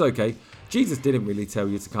 it's okay. Jesus didn't really tell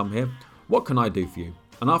you to come here. What can I do for you?"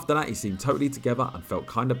 And after that, he seemed totally together and felt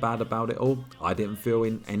kind of bad about it all. I didn't feel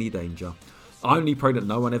in any danger. I only pray that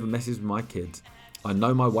no one ever messes with my kids. I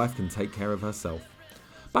know my wife can take care of herself.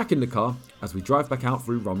 Back in the car, as we drive back out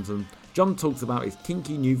through Romson, John talks about his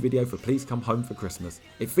kinky new video for Please Come Home for Christmas.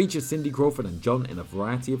 It features Cindy Crawford and John in a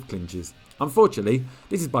variety of clinches. Unfortunately,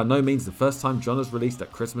 this is by no means the first time John has released a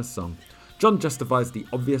Christmas song. John justifies the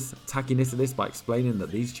obvious tackiness of this by explaining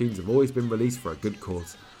that these tunes have always been released for a good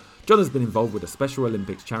cause. John has been involved with the Special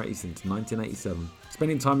Olympics charity since 1987,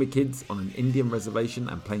 spending time with kids on an Indian reservation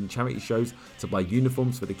and playing charity shows to buy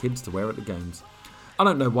uniforms for the kids to wear at the games. I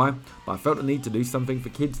don't know why, but I felt the need to do something for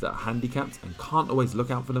kids that are handicapped and can't always look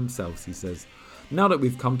out for themselves, he says. Now that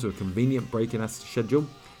we've come to a convenient break in our schedule,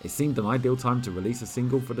 it seemed an ideal time to release a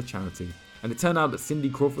single for the charity. And it turned out that Cindy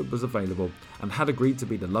Crawford was available and had agreed to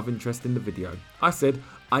be the love interest in the video. I said,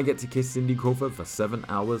 I get to kiss Cindy Crawford for 7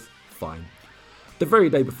 hours, fine. The very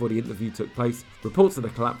day before the interview took place, reports of the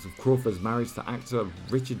collapse of Crawford's marriage to actor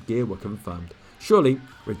Richard Gere were confirmed. Surely,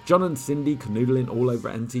 with John and Cindy canoodling all over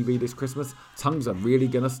MTV this Christmas, tongues are really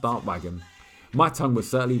gonna start wagging. My tongue was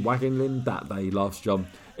certainly wagging that day, laughs John.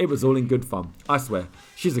 It was all in good fun, I swear.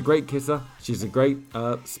 She's a great kisser, she's a great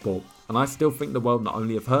sport, and I still think the world not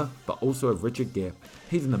only of her, but also of Richard Gere.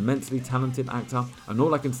 He's an immensely talented actor, and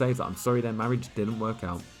all I can say is that I'm sorry their marriage didn't work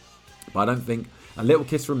out. But I don't think a little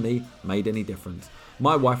kiss from me made any difference.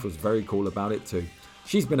 My wife was very cool about it too.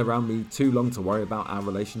 She's been around me too long to worry about our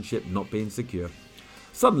relationship not being secure.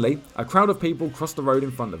 Suddenly, a crowd of people cross the road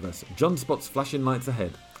in front of us. John spots flashing lights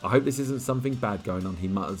ahead. I hope this isn't something bad going on, he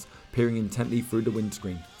mutters, peering intently through the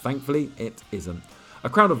windscreen. Thankfully, it isn't. A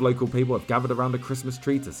crowd of local people have gathered around a Christmas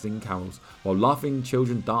tree to sing carols, while laughing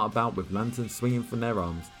children dart about with lanterns swinging from their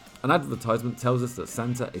arms. An advertisement tells us that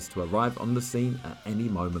Santa is to arrive on the scene at any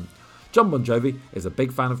moment. John Bon Jovi is a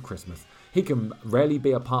big fan of Christmas. He can rarely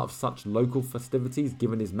be a part of such local festivities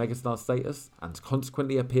given his megastar status, and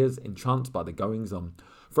consequently appears entranced by the goings-on.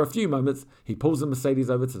 For a few moments, he pulls the Mercedes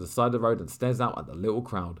over to the side of the road and stares out at the little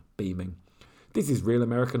crowd, beaming. This is real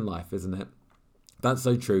American life, isn't it? That's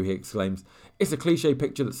so true, he exclaims. It's a cliche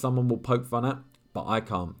picture that someone will poke fun at, but I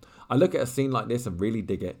can't. I look at a scene like this and really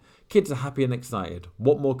dig it. Kids are happy and excited.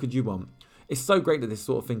 What more could you want? It's so great that this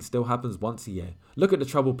sort of thing still happens once a year. Look at the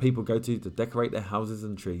trouble people go to decorate their houses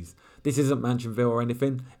and trees. This isn't Mansionville or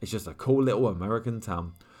anything, it's just a cool little American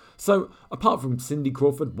town. So, apart from Cindy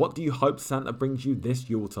Crawford, what do you hope Santa brings you this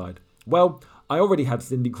Yuletide? Well, I already had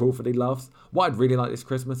Cindy Crawford, he laughs. What I'd really like this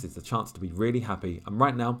Christmas is the chance to be really happy, and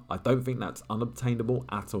right now, I don't think that's unobtainable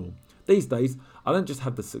at all. These days, I don't just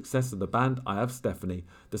have the success of the band, I have Stephanie,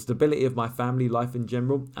 the stability of my family life in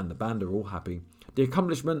general, and the band are all happy. The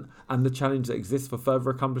accomplishment and the challenge that exists for further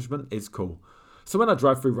accomplishment is cool. So when I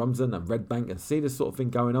drive through Rumson and Red Bank and see this sort of thing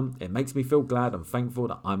going on, it makes me feel glad and thankful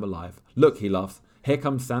that I'm alive. Look, he laughs. Here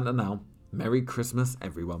comes Santa now. Merry Christmas,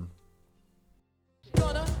 everyone.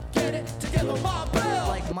 Gonna get it together, Ma Bell.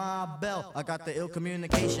 Like Ma Bell, I got the ill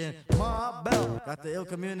communication. Ma Bell, got the ill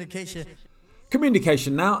communication.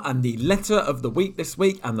 Communication now, and the letter of the week this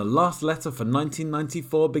week, and the last letter for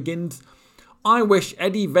 1994 begins. I wish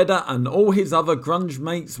Eddie Vedder and all his other grunge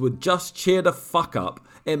mates would just cheer the fuck up.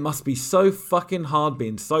 It must be so fucking hard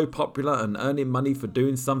being so popular and earning money for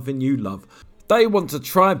doing something you love. They want to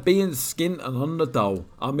try being skint and on the dole.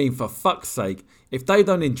 I mean, for fuck's sake, if they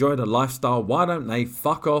don't enjoy the lifestyle, why don't they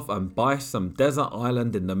fuck off and buy some desert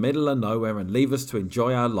island in the middle of nowhere and leave us to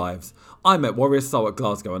enjoy our lives? I met Warrior Soul at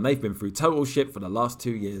Glasgow and they've been through total shit for the last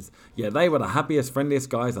 2 years. Yeah, they were the happiest, friendliest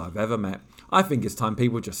guys I've ever met. I think it's time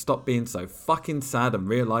people just stop being so fucking sad and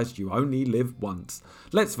realise you only live once.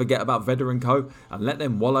 Let's forget about Vedder and Co. and let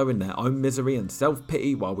them wallow in their own misery and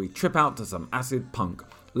self-pity while we trip out to some acid punk.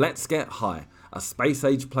 Let's get high. A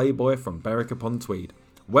space-age playboy from Berwick-upon-Tweed.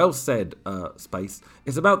 Well said, Space.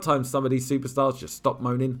 It's about time some of these superstars just stopped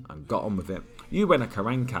moaning and got on with it. You win a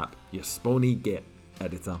Kerrang cap, you spawny git,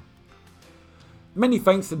 editor. Many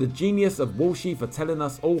thanks to the genius of Walshy for telling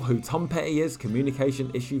us all who Tom Petty is, communication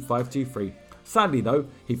issue 523. Sadly though,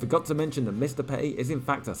 he forgot to mention that Mr. Petty is in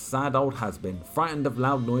fact a sad old has-been, frightened of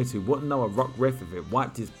loud noise who wouldn't know a rock riff if it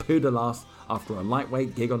wiped his poodle ass after a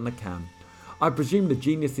lightweight gig on the Cam. I presume the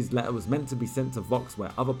genius's letter was meant to be sent to Vox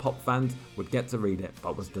where other pop fans would get to read it,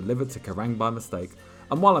 but was delivered to Kerrang by mistake.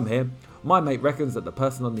 And while I'm here, my mate reckons that the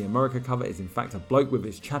person on the America cover is in fact a bloke with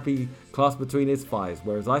his chappy clasped between his thighs,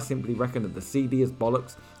 whereas I simply reckon that the CD is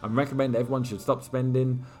bollocks and recommend everyone should stop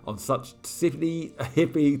spending on such silly,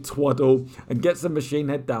 hippie twaddle and get some machine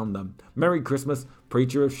head down them. Merry Christmas,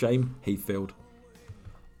 preacher of shame, Heathfield.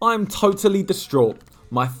 I'm totally distraught.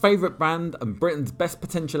 My favourite brand and Britain's best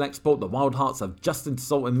potential export, the Wild Hearts, have just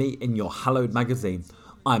insulted me in your hallowed magazine.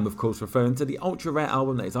 I'm of course referring to the ultra rare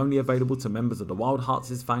album that is only available to members of the Wild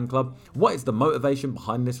Hearts' fan club. What is the motivation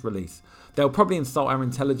behind this release? They'll probably insult our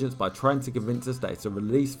intelligence by trying to convince us that it's a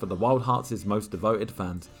release for the Wild Hearts' most devoted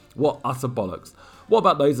fans. What utter bollocks. What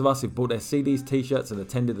about those of us who've bought their CDs, t-shirts and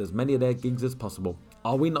attended as many of their gigs as possible?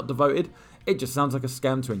 Are we not devoted? It just sounds like a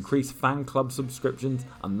scam to increase fan club subscriptions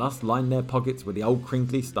and thus line their pockets with the old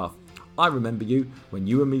crinkly stuff. I remember you when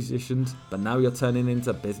you were musicians, but now you're turning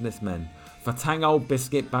into businessmen. Fatang Old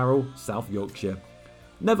Biscuit Barrel, South Yorkshire.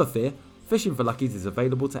 Never fear, Fishing for Luckies is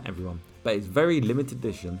available to everyone, but it's very limited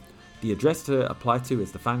edition. The address to apply to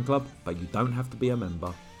is the fan club, but you don't have to be a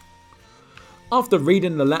member. After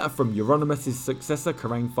reading the letter from Euronymous' successor,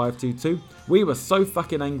 Kerrang 522, we were so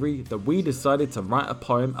fucking angry that we decided to write a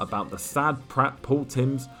poem about the sad prat Paul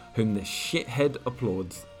Timms, whom this shithead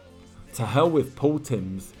applauds. To hell with Paul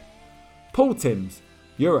Timms. Paul Timms,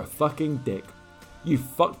 you're a fucking dick. You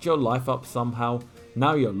fucked your life up somehow,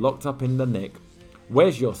 now you're locked up in the nick.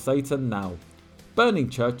 Where's your Satan now? Burning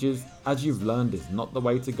churches, as you've learned, is not the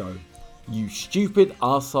way to go. You stupid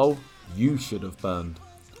arsehole, you should have burned.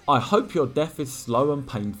 I hope your death is slow and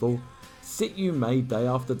painful. Sit you may day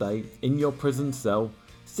after day in your prison cell.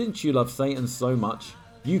 Since you love Satan so much,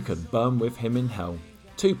 you can burn with him in hell.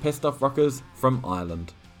 Two pissed off rockers from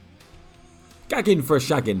Ireland. Gagging for a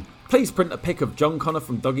shagging. Please print a pic of John Connor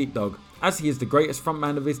from Dog Eat Dog, as he is the greatest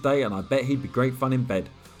frontman of his day and I bet he'd be great fun in bed.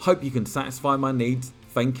 Hope you can satisfy my needs.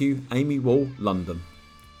 Thank you, Amy Wall, London.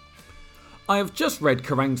 I have just read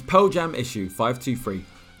Kerrang's Pearl Jam issue 523.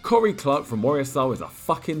 Corey Clark from Warrior Soul is a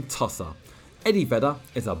fucking tosser. Eddie Vedder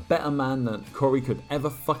is a better man than Corey could ever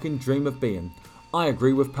fucking dream of being. I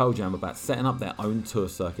agree with Pearl Jam about setting up their own tour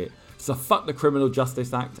circuit. So fuck the Criminal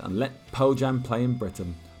Justice Act and let Pearl Jam play in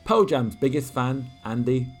Britain. Pearl Jam's biggest fan,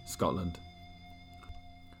 Andy, Scotland.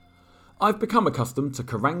 I've become accustomed to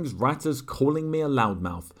Kerrang's writers calling me a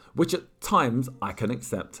loudmouth, which at times I can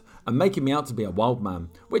accept, and making me out to be a wild man,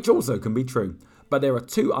 which also can be true. But there are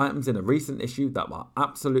two items in a recent issue that were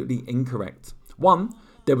absolutely incorrect. One,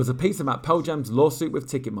 there was a piece about Pearl Jam's lawsuit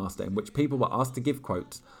with Ticketmaster in which people were asked to give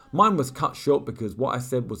quotes. Mine was cut short because what I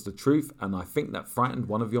said was the truth and I think that frightened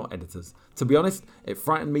one of your editors. To be honest, it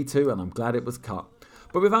frightened me too and I'm glad it was cut.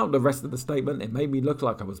 But without the rest of the statement, it made me look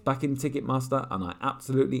like I was back in Ticketmaster and I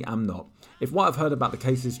absolutely am not. If what I've heard about the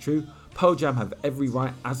case is true, Pearl Jam have every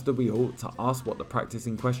right, as do we all, to ask what the practice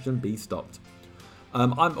in question be stopped.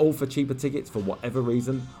 I'm all for cheaper tickets for whatever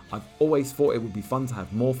reason. I've always thought it would be fun to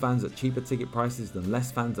have more fans at cheaper ticket prices than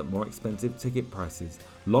less fans at more expensive ticket prices.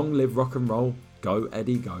 Long live rock and roll, go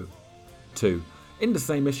Eddie go. 2. In the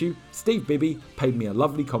same issue, Steve Bibby paid me a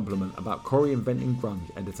lovely compliment about Corey inventing grunge,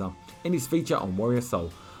 editor, in his feature on Warrior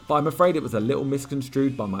Soul. but I'm afraid it was a little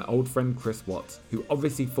misconstrued by my old friend Chris Watts, who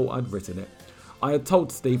obviously thought I'd written it. I had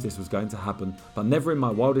told Steve this was going to happen, but never in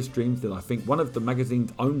my wildest dreams did I think one of the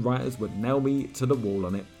magazine's own writers would nail me to the wall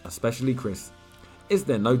on it, especially Chris. Is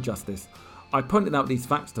there no justice? I pointed out these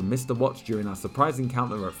facts to Mr. Watts during our surprise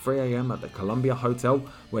encounter at 3 AM at the Columbia Hotel,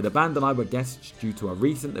 where the band and I were guests due to a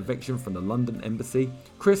recent eviction from the London Embassy.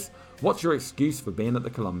 Chris, what's your excuse for being at the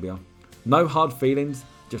Columbia? No hard feelings,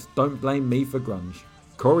 just don't blame me for grunge.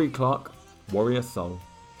 Corey Clark, Warrior Soul.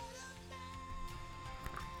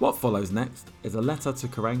 What follows next is a letter to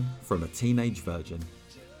Kerrang from a teenage virgin.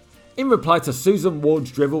 In reply to Susan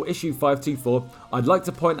Ward's drivel issue 524, I'd like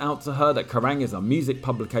to point out to her that Kerrang is a music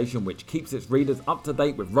publication which keeps its readers up to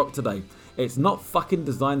date with rock today. It's not fucking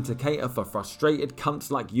designed to cater for frustrated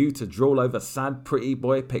cunts like you to drool over sad pretty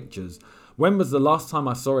boy pictures. When was the last time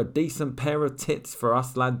I saw a decent pair of tits for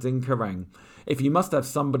us lads in Kerrang? If you must have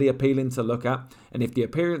somebody appealing to look at, and if the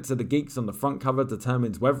appearance of the geeks on the front cover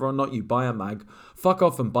determines whether or not you buy a mag, fuck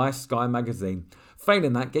off and buy Sky magazine.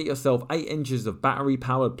 Failing that, get yourself 8 inches of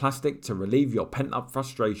battery-powered plastic to relieve your pent-up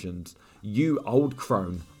frustrations. You old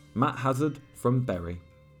crone. Matt Hazard from Berry.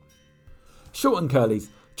 Short and curlies.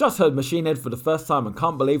 Just heard Machine Head for the first time and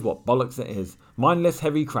can't believe what bollocks it is. Mindless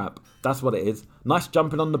heavy crap. That's what it is. Nice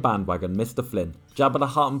jumping on the bandwagon, Mr. Flynn. Jabba the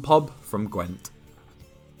Heart and Pob from Gwent.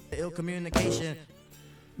 Ill communication.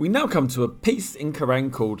 We now come to a piece in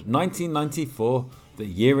Kerrang called 1994, The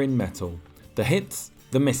Year in Metal. The hits,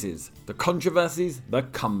 the misses, the controversies, the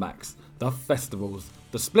comebacks, the festivals,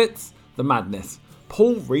 the splits, the madness.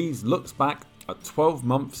 Paul Rees looks back at 12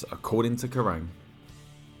 months according to Kerrang.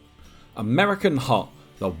 American Hot,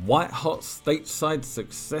 the white hot stateside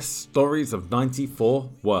success stories of 94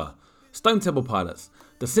 were Stone Temple Pilots.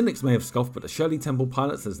 The cynics may have scoffed, but the Shirley Temple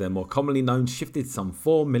Pilots, as they're more commonly known, shifted some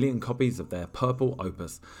 4 million copies of their purple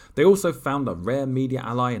opus. They also found a rare media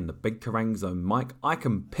ally in the big Kerrang's own Mike I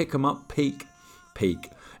Can Pick 'em Up Peak.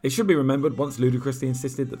 It should be remembered once ludicrously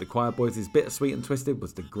insisted that the Choir Boys' Bittersweet and Twisted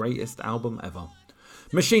was the greatest album ever.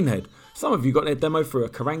 Machine Head. Some of you got their demo through a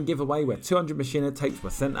Kerrang giveaway where 200 Machine Head tapes were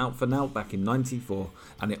sent out for now back in 94,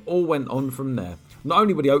 and it all went on from there. Not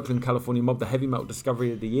only were the Oakland, California mob the heavy metal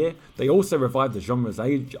discovery of the year, they also revived the genre's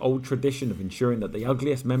age-old tradition of ensuring that the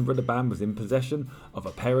ugliest member of the band was in possession of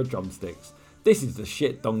a pair of drumsticks. This is the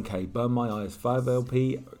shit Donkey, Burn My Eyes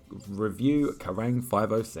 5LP review, Kerrang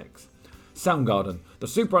 506. Soundgarden. The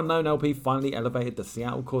super unknown LP finally elevated the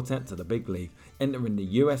Seattle Quartet to the big league, entering the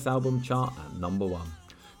US album chart at number 1.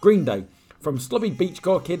 Green Day. From sloppy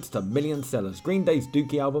beachcore kids to million sellers, Green Day's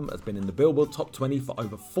Dookie album has been in the Billboard Top 20 for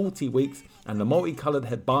over 40 weeks, and the multicoloured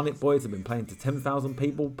head Barnet Boys have been playing to 10,000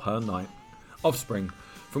 people per night. Offspring.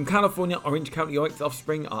 From California, Orange County Oaks,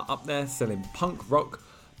 Offspring are up there selling punk rock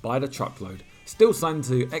by the truckload. Still signed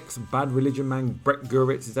to ex-Bad Religion man Brett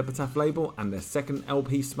Guritz's Epitaph label, and their second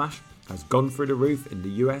LP Smash has gone through the roof in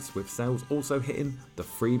the US, with sales also hitting the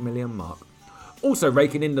 3 million mark. Also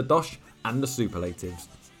raking in the Dosh and the superlatives.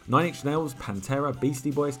 Nine Inch Nails, Pantera, Beastie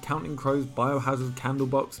Boys, Counting Crows, Biohazard,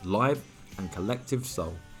 Candlebox, Live and Collective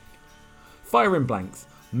Soul. Fire in blanks.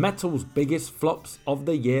 Metal's biggest flops of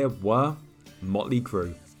the year were Motley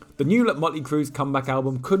Crue. The new Motley Crue's comeback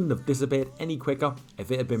album couldn't have disappeared any quicker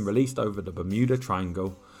if it had been released over the Bermuda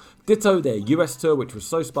Triangle. Ditto their US tour, which was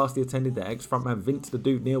so sparsely attended that ex-frontman Vince the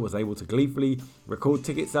Dude Neil was able to gleefully record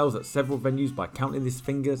ticket sales at several venues by counting his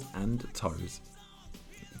fingers and toes.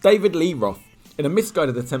 David Lee Roth. In a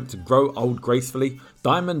misguided attempt to grow old gracefully,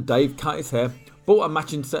 Diamond Dave cut his hair, bought a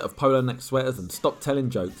matching set of polo neck sweaters and stopped telling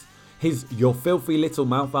jokes. His Your Filthy Little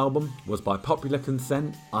Mouth album was by popular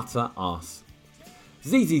consent utter arse.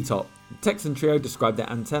 ZZ Top. The Texan trio described their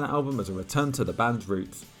Antenna album as a return to the band's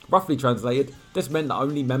roots. Roughly translated, this meant that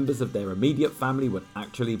only members of their immediate family would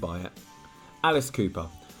actually buy it. Alice Cooper.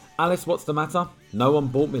 Alice, what's the matter? No one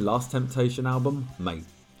bought me Last Temptation album, mate.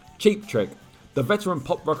 Cheap Trick. The veteran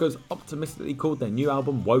pop rockers optimistically called their new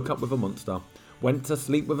album Woke Up With a Monster. Went to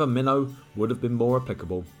Sleep With a Minnow would have been more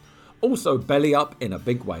applicable. Also belly up in a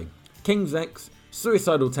big way. King's X,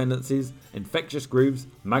 Suicidal Tendencies, Infectious Grooves,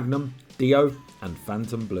 Magnum, Dio and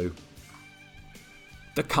Phantom Blue.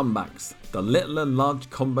 The comebacks. The little and large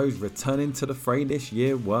combos returning to the fray this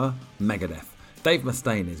year were Megadeth. Dave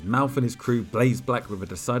Mustaine, his mouth and his crew blaze black with a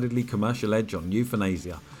decidedly commercial edge on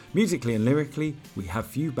Euthanasia. Musically and lyrically, we have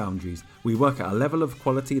few boundaries. We work at a level of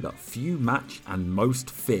quality that few match and most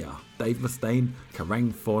fear. Dave Mustaine,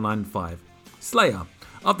 Kerrang 495. Slayer.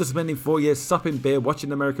 After spending 4 years supping beer,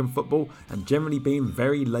 watching American football, and generally being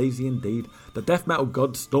very lazy indeed, the death metal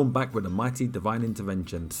gods stormed back with a mighty divine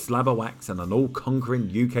intervention, slabber wax and an all-conquering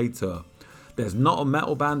UK tour. There's not a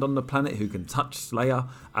metal band on the planet who can touch Slayer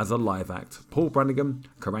as a live act. Paul Brannigan,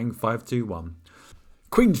 Kerrang 521.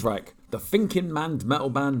 Queensryche, the thinking man's metal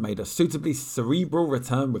band, made a suitably cerebral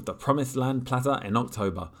return with the Promised Land platter in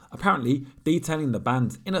October. Apparently, detailing the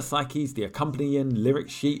band's inner psyches, the accompanying lyric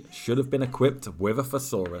sheet should have been equipped with a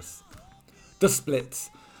thesaurus. The Splits.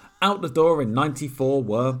 Out the door in 94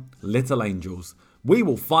 were Little Angels. We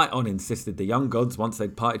will fight on, insisted the young gods once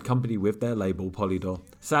they'd parted company with their label Polydor.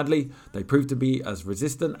 Sadly, they proved to be as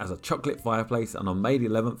resistant as a chocolate fireplace, and on May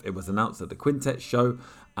 11th it was announced that the quintet show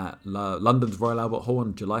at London's Royal Albert Hall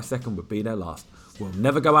on July 2nd would be their last. We'll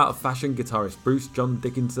never go out of fashion, guitarist Bruce John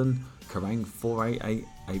Dickinson, Kerrang 488,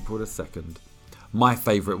 April 2nd. My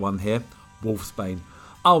favourite one here, Wolfsbane.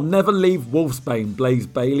 I'll never leave Wolfsbane, Blaze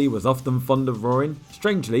Bayley was often fond of roaring.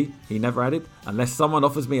 Strangely, he never added, unless someone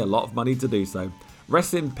offers me a lot of money to do so.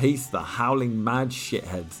 Rest in peace, the howling mad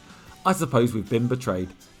shitheads. I suppose we've been betrayed.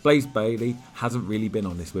 Blaze Bayley hasn't really been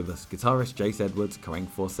honest with us. Guitarist Jace Edwards, Kerrang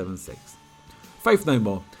 476. Faith No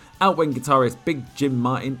More. Out went guitarist Big Jim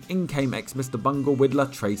Martin, in came ex-Mr. Bungle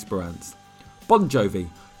Whittler Trey Spruance. Bon Jovi.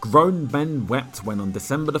 Grown men wept when on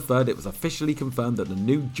December the 3rd it was officially confirmed that the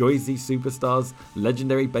new Joyzy Superstars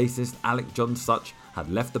legendary bassist Alec John Such had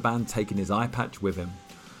left the band, taking his eye patch with him.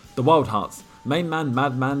 The Wild Hearts. Main man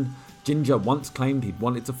Madman Ginger once claimed he'd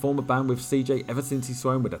wanted to form a band with CJ ever since he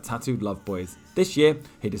saw him with the Tattooed Love Boys. This year,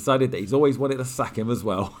 he decided that he's always wanted to sack him as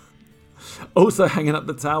well. Also hanging up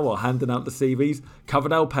the towel while handing out the CVs,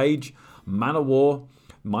 Coverdale Page, Manowar,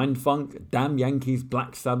 Mindfunk, Damn Yankees,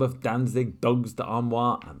 Black Sabbath, Danzig, Dogs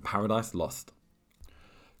d'Amour and Paradise Lost.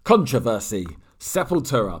 Controversy.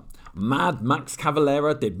 Sepultura. Mad Max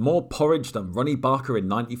Cavalera did more porridge than Ronnie Barker in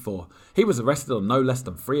 94. He was arrested on no less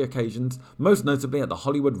than 3 occasions, most notably at the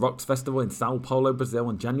Hollywood Rocks Festival in Sao Paulo, Brazil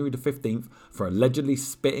on January the 15th for allegedly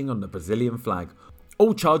spitting on the Brazilian flag.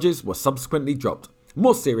 All charges were subsequently dropped.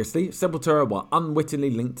 More seriously, Sepultura were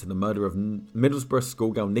unwittingly linked to the murder of Middlesbrough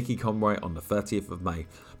schoolgirl Nikki Conroy on the 30th of May.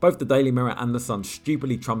 Both the Daily Mirror and The Sun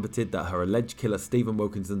stupidly trumpeted that her alleged killer Stephen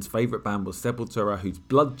Wilkinson's favourite band was Sepultura, whose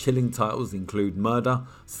blood-chilling titles include Murder,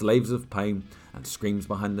 Slaves of Pain and Screams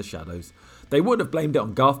Behind the Shadows. They would have blamed it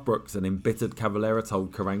on Garth Brooks, an embittered Cavalera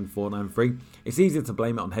told Kerrang 493. It's easier to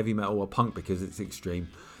blame it on heavy metal or punk because it's extreme.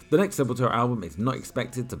 The next Sepultura album is not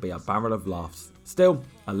expected to be a barrel of laughs. Still,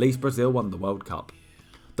 at least Brazil won the World Cup.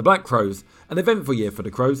 The Black Crowes. An eventful year for the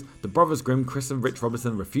Crows. The brothers Grimm, Chris and Rich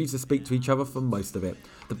Robertson refused to speak to each other for most of it.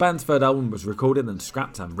 The band's third album was recorded and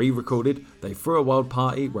scrapped and re-recorded. They threw a wild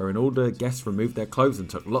party wherein all the guests removed their clothes and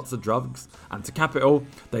took lots of drugs. And to cap it all,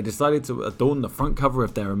 they decided to adorn the front cover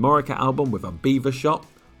of their America album with a beaver shot.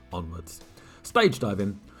 Onwards. Stage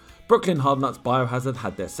diving. Brooklyn Hardnuts Biohazard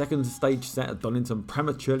had their second stage set at Donington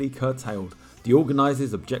prematurely curtailed, the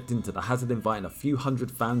organisers objecting to the Hazard inviting a few hundred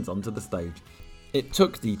fans onto the stage. It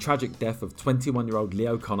took the tragic death of 21-year-old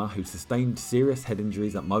Leo Connor, who sustained serious head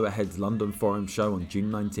injuries at Motorhead's London Forum show on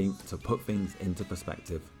June 19th, to put things into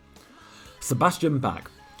perspective. Sebastian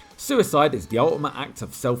Bach. Suicide is the ultimate act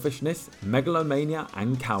of selfishness, megalomania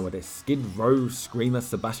and cowardice, Skid Row screamer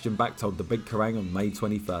Sebastian Bach told the Big Kerrang on May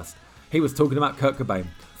 21st. He was talking about Kurt Cobain.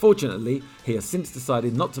 Fortunately, he has since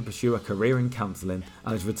decided not to pursue a career in counselling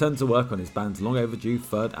and has returned to work on his band's long overdue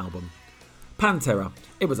third album. Pantera.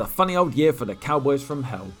 It was a funny old year for the Cowboys from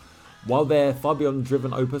Hell. While their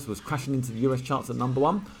Fabian-driven opus was crashing into the US charts at number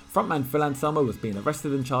 1, frontman Phil Anselmo was being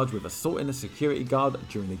arrested and charged with assaulting a security guard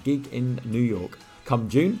during a gig in New York. Come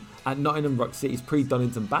June, at Nottingham Rock City's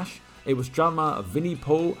pre-Donington Bash, it was drummer Vinnie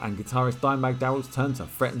Paul and guitarist Dimebag Darrell's turn to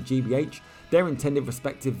threaten GBH. Their intended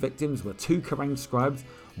respective victims were 2 Kerrang scribes,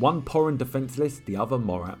 one poor and defenceless, the other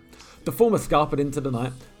Morat. The former scarpered into the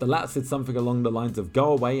night. The latter said something along the lines of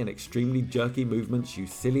 "Go away in extremely jerky movements, you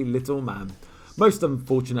silly little man." Most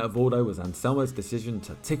unfortunate of all though was Anselmo's decision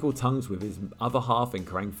to tickle tongues with his other half in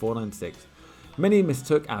Kerrang 496. Many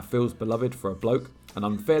mistook our Phil's beloved for a bloke and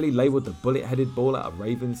unfairly labelled the bullet-headed baller a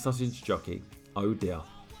raving sausage jockey. Oh dear.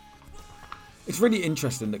 It's really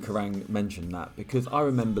interesting that Kerrang mentioned that, because I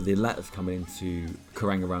remember the letters coming into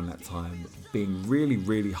Kerrang around that time being really,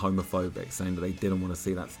 really homophobic, saying that they didn't want to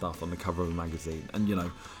see that stuff on the cover of a magazine. And you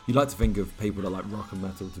know, you like to think of people that like rock and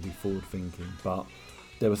metal to be forward-thinking, but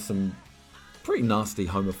there was some pretty nasty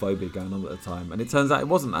homophobia going on at the time. And it turns out it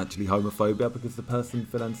wasn't actually homophobia, because the person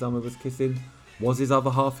Phil Anselmo was kissing was his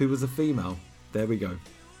other half, who was a female. There we go.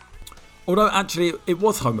 Although actually it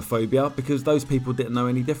was homophobia, because those people didn't know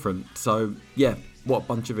any different. So yeah, what a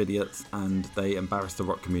bunch of idiots, and they embarrassed the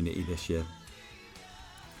rock community this year.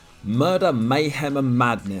 Murder, mayhem and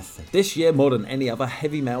madness. This year more than any other,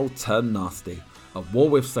 heavy metal turned nasty. At war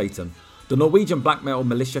with Satan. The Norwegian black metal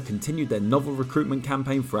militia continued their novel recruitment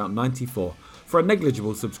campaign throughout '94. For a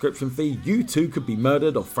negligible subscription fee, you too could be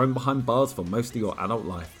murdered or thrown behind bars for most of your adult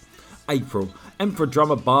life. April. Emperor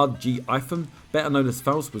drummer Bard G. Eifen, better known as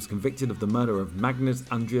Faust, was convicted of the murder of Magnus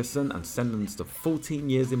Andreasson and sentenced to 14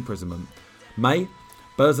 years imprisonment. May.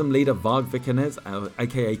 Burzum leader Varg Vikernes,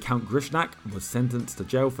 aka Count Grishnak, was sentenced to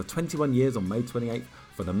jail for 21 years on May 28th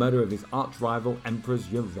for the murder of his arch-rival Emperors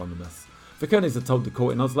Euronymous. Vikernes had told the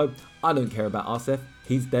court in Oslo, "I don't care about Arsef,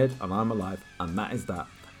 he's dead and I'm alive, and that is that."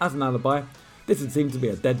 As an alibi, this had seemed to be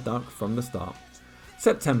a dead duck from the start.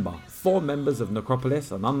 September. 4 members of Necropolis,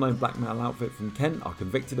 an unknown black metal outfit from Kent, are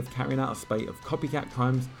convicted of carrying out a spate of copycat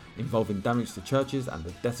crimes involving damage to churches and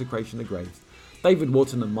the desecration of graves. David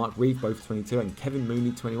Wharton and Mark Reeve, both 22, and Kevin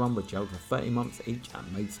Mooney, 21, were jailed for 30 months each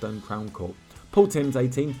at Maidstone Crown Court. Paul Timms,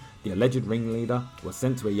 18, the alleged ringleader, was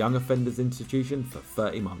sent to a young offenders institution for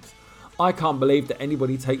 30 months. I can't believe that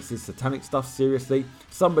anybody takes this satanic stuff seriously.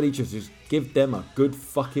 Somebody should just give them a good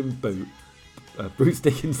fucking boot. Bruce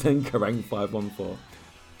Dickinson, Kerrang 514.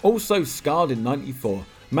 Also scarred in '94,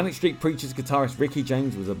 Manic Street Preachers guitarist Ricky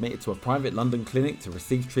James was admitted to a private London clinic to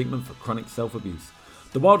receive treatment for chronic self-abuse.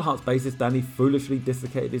 The Wild Hearts bassist Danny foolishly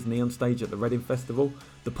dislocated his knee on stage at the Reading Festival.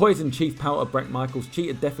 The Poison chief Powter Bret Michaels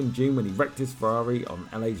cheated death in June when he wrecked his Ferrari on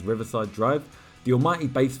LA's Riverside Drive. The almighty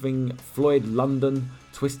bass thing Floyd London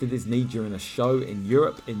twisted his knee during a show in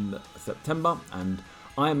Europe in September, and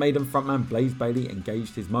Iron Maiden frontman Blaze Bayley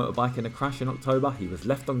engaged his motorbike in a crash in October. He was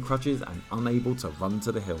left on crutches and unable to run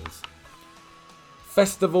to the hills.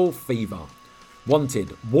 Festival fever.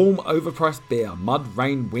 Wanted. Warm overpriced beer, mud,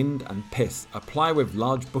 rain, wind and piss. Apply with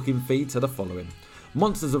large booking fee to the following.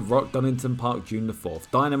 Monsters of Rock, Donington Park, June the 4th.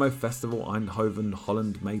 Dynamo Festival, Eindhoven,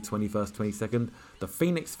 Holland, May 21st, 22nd. The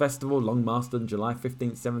Phoenix Festival, Long Marston, July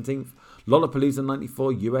 15th, 17th. Lollapalooza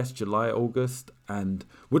 94, US, July, August. And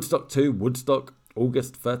Woodstock 2, Woodstock,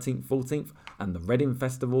 August 13th, 14th. And the Reading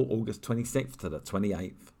Festival, August 26th to the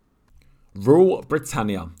 28th. Rule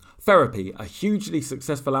Britannia. Therapy, a hugely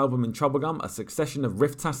successful album in Troublegum, a succession of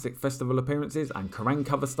riff-tastic festival appearances, and Kerrang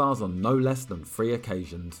cover stars on no less than 3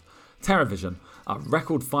 occasions. TerraVision, a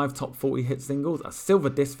record 5 top 40 hit singles, a silver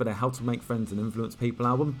disc for their How to Make Friends and Influence People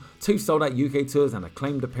album, 2 sold-out UK tours and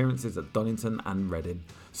acclaimed appearances at Donington and Reading.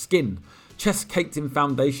 Skin, chest caked in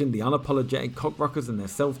foundation, the unapologetic cock rockers and their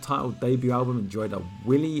self-titled debut album enjoyed a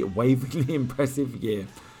waveringly impressive year.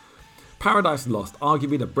 Paradise Lost,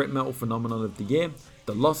 arguably the Brit metal phenomenon of the year.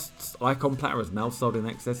 The Lost's Icon Platter has now sold in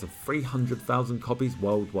excess of 300,000 copies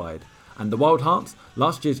worldwide. And the Wild Hearts,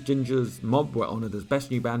 last year's Ginger's Mob, were honoured as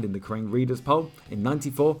Best New Band in the Kerrang Readers Poll. In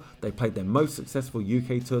 '94, they played their most successful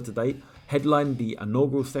UK tour to date, headlined the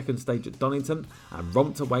inaugural second stage at Donington, and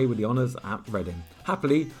romped away with the honours at Reading.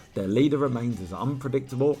 Happily, their leader remains as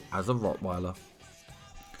unpredictable as a Rottweiler.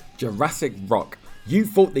 Jurassic Rock. You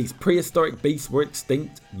thought these prehistoric beasts were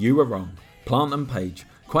extinct? You were wrong. Plant and Page.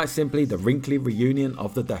 Quite simply, the wrinkly reunion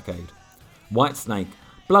of the decade. Whitesnake.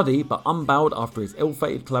 Bloody but unbowed after his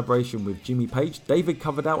ill-fated collaboration with Jimmy Page, David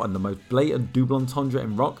Coverdale and the most blatant double entendre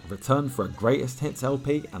in rock returned for a greatest hits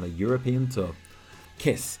LP and a European tour.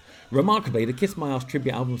 Kiss. Remarkably, the Kiss My Ass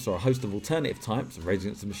tribute album saw a host of alternative types, Rage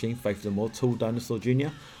Against the Machine, Faith No More, Tool, Dinosaur Jr.,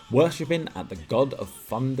 worshipping at the God of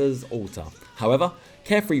Thunder's altar. However,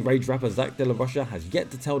 carefree rage rapper Zach De La Rocha has yet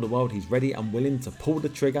to tell the world he's ready and willing to pull the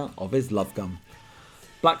trigger of his love gun.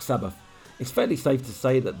 Black Sabbath. It's fairly safe to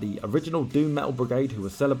say that the original Doom Metal Brigade, who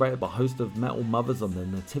was celebrated by a host of metal mothers on the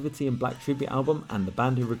Nativity in Black tribute album, and the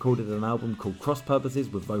band who recorded an album called Cross Purposes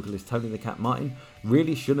with vocalist Tony the Cat Martin,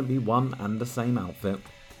 really shouldn't be one and the same outfit.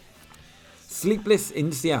 Sleepless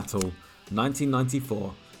in Seattle,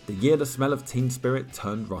 1994, the year the smell of Teen Spirit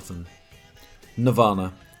turned rotten.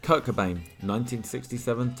 Nirvana, Kurt Cobain,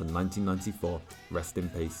 1967 to 1994, rest in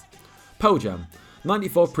peace. Pearl Jam,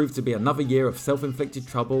 94 proved to be another year of self-inflicted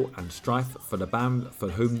trouble and strife for the band for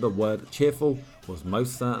whom the word cheerful was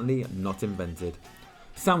most certainly not invented.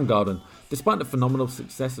 Soundgarden, despite the phenomenal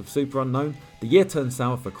success of Super Unknown, the year turned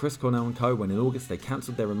sour for Chris Cornell and co. when in August they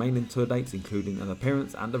cancelled their remaining tour dates, including an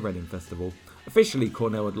appearance at the Reading Festival. Officially,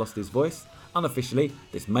 Cornell had lost his voice. Unofficially,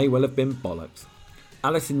 this may well have been bollocks.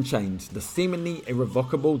 Alice in Chains. The seemingly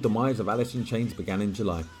irrevocable demise of Alice in Chains began in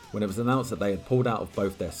July, when it was announced that they had pulled out of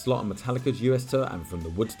both their Slot on Metallica's US tour and from the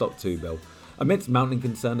Woodstock 2 bill. Amidst mounting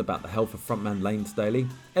concern about the health of frontman Lane Staley,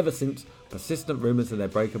 ever since, persistent rumours of their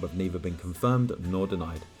breakup have neither been confirmed nor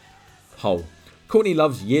denied. Hole. Courtney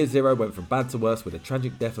Love's Year Zero went from bad to worse with the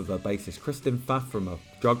tragic death of her bassist Kristen Pfaff from a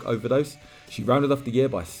drug overdose. She rounded off the year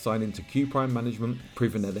by signing to Q Prime Management,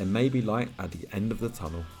 proving that there may be light at the end of the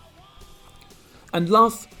tunnel. And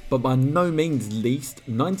last, but by no means least,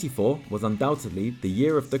 94 was undoubtedly the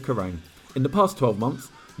year of the Kerrang. In the past 12 months,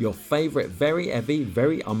 your favourite very heavy,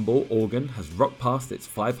 very humble organ has rocked past its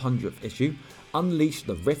 500th issue, unleashed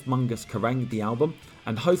the riffmongous Kerrang! The album,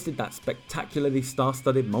 and hosted that spectacularly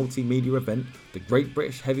star-studded multimedia event, the Great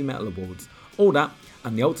British Heavy Metal Awards. All that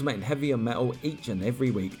and the ultimate in heavier metal each and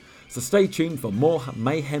every week. So stay tuned for more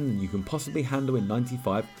mayhem than you can possibly handle in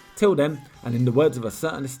 95. Till then, and in the words of a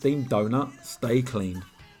certain esteemed donor, stay clean.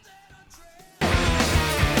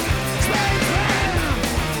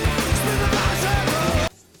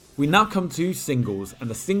 We now come to singles, and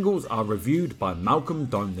the singles are reviewed by Malcolm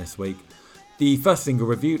Dome this week. The first single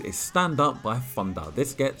reviewed is Stand Up by Thunder.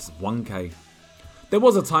 This gets 1k. There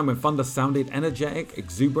was a time when Thunder sounded energetic,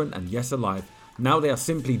 exuberant and yes alive. Now they are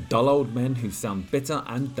simply dull old men who sound bitter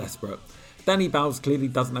and desperate. Danny Bowles clearly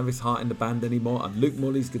doesn't have his heart in the band anymore, and Luke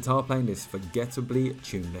Morley's guitar playing is forgettably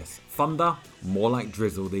tuneless. Thunder, more like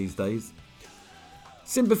drizzle these days.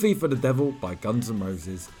 Sympathy for the Devil by Guns N'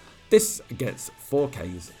 Roses. This gets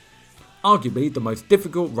 4Ks. Arguably the most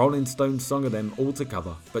difficult Rolling Stones song of them all to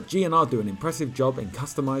cover, but GNR do an impressive job in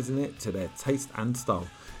customising it to their taste and style.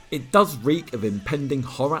 It does reek of impending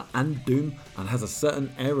horror and doom and has a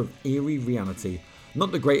certain air of eerie reality.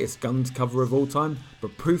 Not the greatest Guns cover of all time,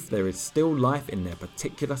 but proof there is still life in their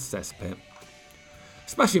particular cesspit.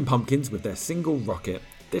 Smashing Pumpkins with their single Rocket.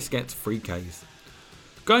 This gets 3Ks.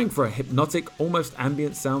 Going for a hypnotic, almost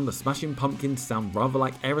ambient sound, the Smashing Pumpkins sound rather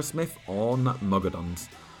like Aerosmith on Mogadons.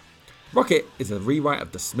 Rocket is a rewrite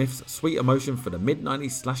of the Smiths' Sweet Emotion for the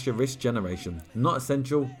mid-90s slasher-ish generation. Not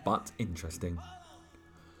essential, but interesting.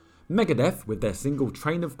 Megadeth with their single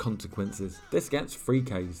Train of Consequences. This gets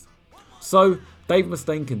 3Ks. So, Dave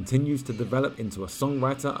Mustaine continues to develop into a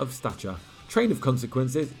songwriter of stature. Train of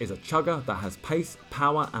Consequences is a chugger that has pace,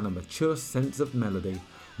 power and a mature sense of melody.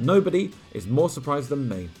 Nobody is more surprised than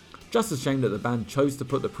me. Just a shame that the band chose to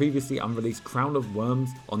put the previously unreleased Crown of Worms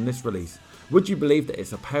on this release. Would you believe that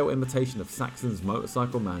it's a pale imitation of Saxon's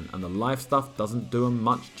Motorcycle Man, and the live stuff doesn't do them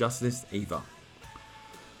much justice either.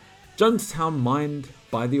 Jonestown Mind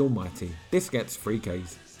by The Almighty. This gets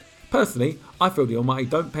 3Ks. Personally, I feel The Almighty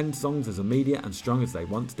don't pen songs as immediate and strong as they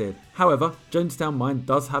once did. However, Jonestown Mind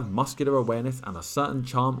does have muscular awareness and a certain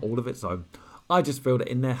charm all of its own. I just feel that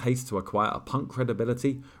in their haste to acquire a punk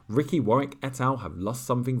credibility, Ricky Warwick et al. Have lost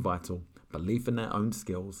something vital, belief in their own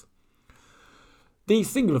skills. The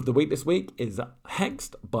single of the week this week is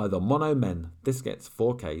Hexed by the Mono Men. This gets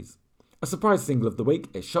 4Ks. A surprise single of the week,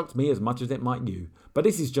 it shocked me as much as it might you, but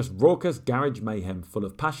this is just raucous garage mayhem full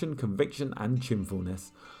of passion, conviction and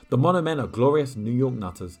tunefulness. The Mono Men are glorious New York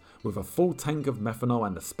nutters, with a full tank of methanol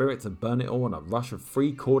and the spirit to burn it all on a rush of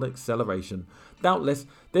 3-chord acceleration. Doubtless,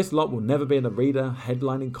 this lot will never be an Arena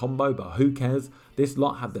headlining combo, but who cares? This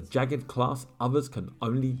lot have the jagged class others can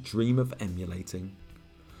only dream of emulating.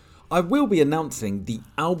 I will be announcing the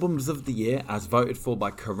albums of the year as voted for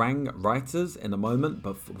by Kerrang writers in a moment,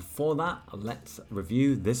 but before that, let's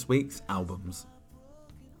review this week's albums.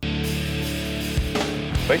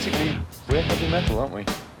 Basically, we're heavy metal, aren't we?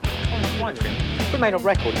 We made a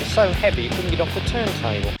record, it's so heavy you couldn't get off the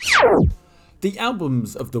turntable. The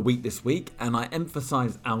albums of the week this week, and I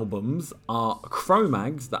emphasise albums, are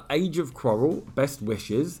Cro-Mags, The Age of Quarrel, Best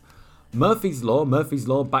Wishes, Murphy's Law,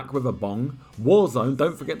 Back with a Bong, Warzone,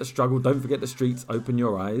 Don't Forget the Struggle, Don't Forget the Streets, Open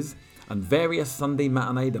Your Eyes, and Various Sunday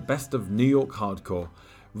Matinee, The Best of New York Hardcore.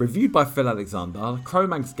 Reviewed by Phil Alexander,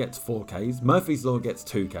 Cro-Mags gets 4Ks, Murphy's Law gets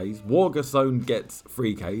 2Ks, Warzone gets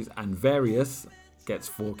 3Ks, and Various gets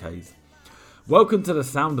 4Ks. Welcome to the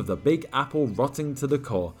sound of the Big Apple rotting to the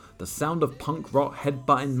core, the sound of punk rock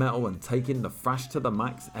headbutting metal and taking the thrash to the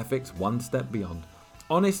max ethics one step beyond.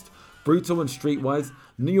 Honest, brutal and streetwise,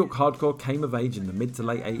 New York Hardcore came of age in the mid to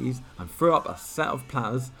late 80s and threw up a set of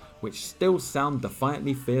platters which still sound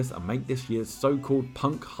defiantly fierce and make this year's so-called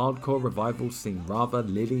punk hardcore revival seem rather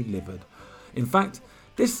lily-livered. In fact,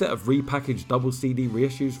 this set of repackaged double CD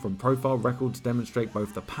reissues from Profile Records demonstrate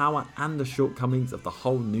both the power and the shortcomings of the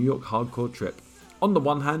whole New York hardcore trip. On the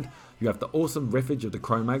one hand, you have the awesome riffage of the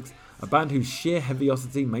Cro-Mags, a band whose sheer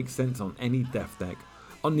heaviosity makes sense on any death deck.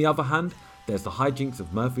 On the other hand, there's the hijinks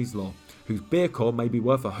of Murphy's Law, whose beer core may be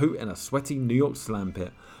worth a hoot in a sweaty New York slam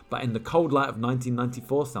pit, but in the cold light of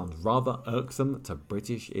 1994 sounds rather irksome to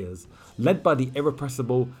British ears. Led by the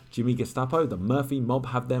irrepressible Jimmy Gestapo, the Murphy mob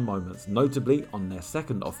have their moments, notably on their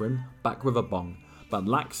second offering, Back with a Bong, but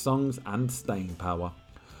lack songs and staying power.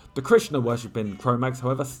 The Krishna-worshipping Cro-Mags,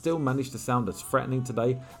 however, still manage to sound as threatening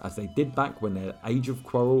today as they did back when their Age of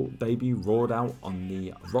Quarrel debut roared out on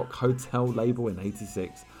the Rock Hotel label in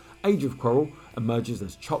 '86. Age of Quarrel emerges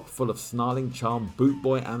as chock full of snarling charm,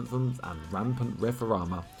 bootboy anthems and rampant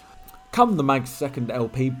riff-a-rama. Come the mag's second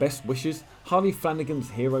LP, Best Wishes, Harley Flanagan's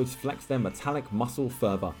heroes flex their metallic muscle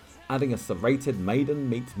further, adding a serrated Maiden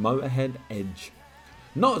meets Motorhead edge.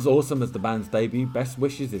 Not as awesome as the band's debut, Best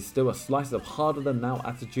Wishes is still a slice of harder than now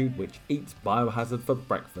attitude which eats Biohazard for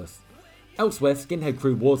breakfast. Elsewhere, Skinhead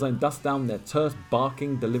Crew Warzone dust down their terse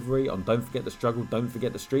barking delivery on Don't Forget the Struggle, Don't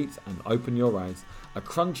Forget the Streets and Open Your Eyes, a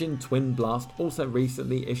crunching twin blast also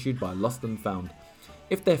recently issued by Lost and Found.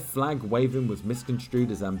 If their flag waving was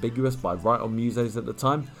misconstrued as ambiguous by Right On Musos at the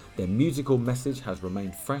time, their musical message has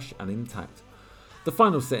remained fresh and intact. The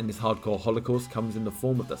final set in this hardcore holocaust comes in the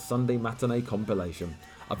form of the Sunday Matinee compilation,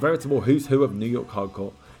 a veritable who's who of New York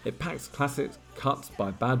hardcore. It packs classic cuts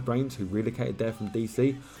by Bad Brains, who relocated there from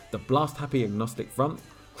DC, the Blast Happy Agnostic Front,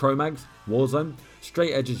 Cro-Mags, Warzone,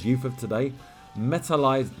 Straight Edge's Youth of Today,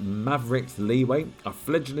 metalized Mavericks Leeway, a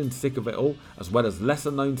fledgling Sick of It All, as well as lesser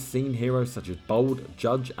known scene heroes such as Bold,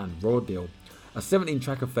 Judge and Raw Deal. A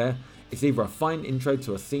 17-track affair, it's either a fine intro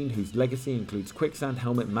to a scene whose legacy includes Quicksand,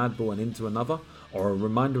 Helmet, Madball and Into Another, or a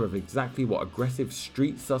reminder of exactly what aggressive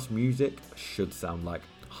street sus music should sound like.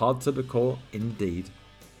 Hard to the core indeed.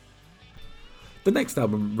 The next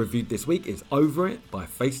album reviewed this week is Over It by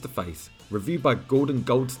Face to Face. Reviewed by Gordon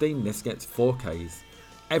Goldstein, this gets 4Ks.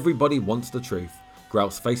 Everybody wants the truth,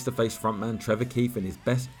 growls Face to Face frontman Trevor Keefe in his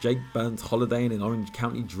best Jake Burns Holidaying in Orange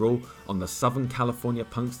County drawl on the Southern California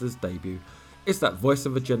Punksters debut. It's that voice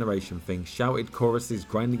of a generation thing, shouted choruses,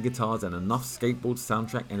 grinding guitars and enough skateboard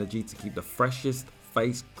soundtrack energy to keep the freshest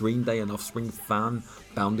faced Green Day and Offspring fan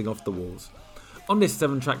bounding off the walls. On this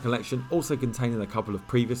 7-track collection, also containing a couple of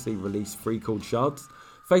previously released free chord shards,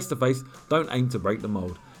 Face to Face don't aim to break the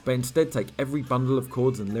mould, but instead take every bundle of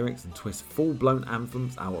chords and lyrics and twist full-blown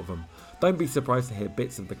anthems out of them. Don't be surprised to hear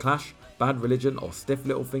bits of The Clash, Bad Religion or Stiff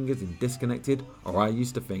Little Fingers in Disconnected or I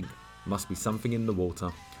Used to Think. Must be something in the water.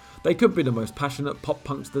 They could be the most passionate pop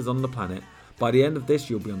punksters on the planet. By the end of this,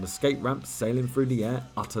 you'll be on the skate ramp sailing through the air,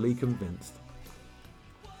 utterly convinced.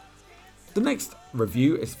 The next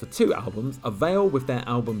review is for 2 albums, Avail with their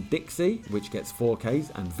album Dixie, which gets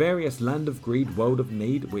 4Ks, and Various Land of Greed, World of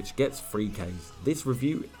Need, which gets 3Ks. This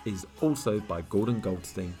review is also by Gordon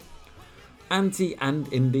Goldstein. Anti and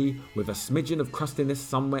indie with a smidgen of crustiness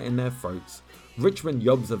somewhere in their throats. Richmond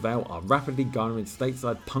Yobs Avail are rapidly garnering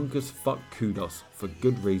stateside punk as fuck kudos, for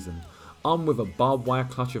good reason. Armed with a barbed wire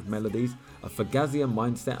clutch of melodies, a Fugazian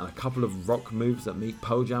mindset and a couple of rock moves that meet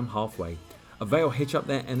Pearl Jam halfway. Avail hitch up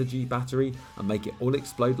their energy battery and make it all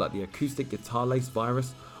explode like the acoustic guitar lace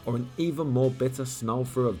virus, or an even more bitter snarl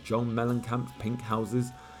through of John Mellencamp's Pink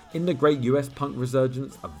Houses. In the great US punk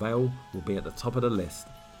resurgence, Avail will be at the top of the list.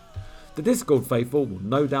 The Discord faithful will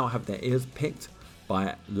no doubt have their ears picked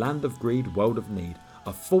by Land of Greed, World of Need,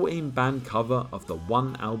 a 14-band cover of the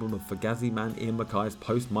one album of Fugazi man Ian MacKay's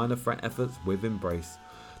post-Minor Threat efforts with Embrace.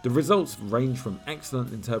 The results range from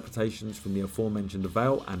excellent interpretations from the aforementioned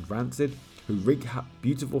Avail and Rancid, who wreak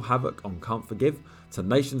beautiful havoc on Can't Forgive, to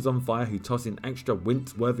Nations on Fire, who toss in extra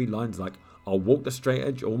wince-worthy lines like I'll walk the straight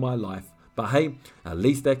edge all my life, but hey, at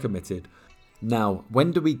least they're committed. Now,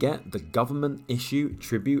 when do we get the government issue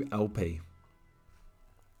tribute LP?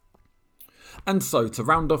 And so, to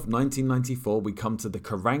round off 1994, we come to the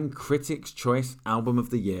Kerrang Critics' Choice Album of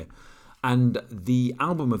the Year. And the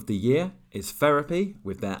Album of the Year is Therapy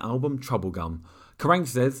with their album Troublegum. Kerrang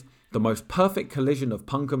says, the most perfect collision of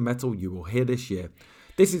punk and metal you will hear this year.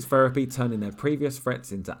 This is Therapy turning their previous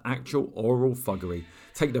threats into actual oral thuggery.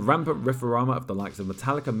 Take the rampant riffarama of the likes of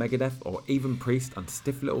Metallica, Megadeth or even Priest and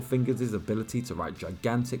Stiff Little Fingers' ability to write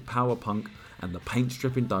gigantic power punk and the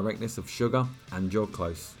paint-stripping directness of Sugar and You're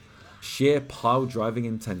Close. Sheer pile-driving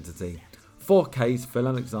intensity. 4Ks, Phil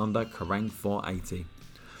Alexander, Kerrang 480.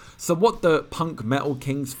 So what the punk metal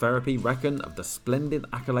kings Therapy reckon of the splendid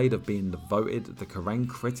accolade of being voted the Kerrang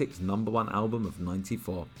Critics #1 album of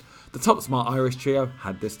 94? The Top Smart Irish trio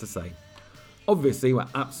had this to say. Obviously we're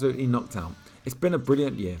absolutely knocked out. It's been a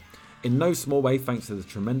brilliant year. In no small way thanks to the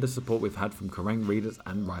tremendous support we've had from Kerrang readers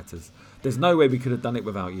and writers. There's no way we could have done it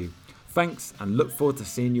without you. Thanks and look forward to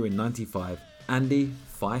seeing you in 95. Andy,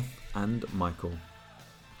 Fife and Michael.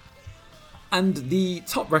 And the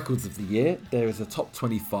top records of the year, there is a top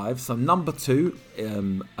 25. So number 2,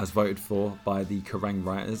 as voted for by the Kerrang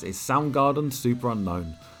writers, is Soundgarden Super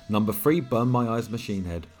Unknown. Number 3, Burn My Eyes Machine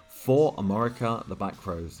Head. 4, Amorica The Back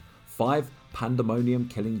Rows. 5, Pandemonium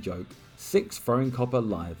Killing Joke. 6, Throwing Copper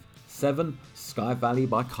Live. 7, Sky Valley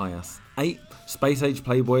by Kyuss. 8, Space Age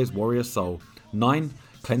Playboys Warrior Soul. 9,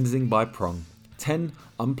 Cleansing by Prong. 10,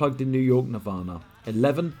 Unplugged in New York Nirvana.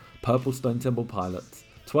 11, Purple Stone Temple Pilots.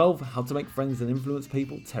 12, How to Make Friends and Influence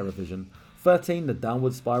People, TerraVision. 13, The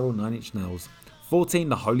Downward Spiral, 9 Inch Nails. 14,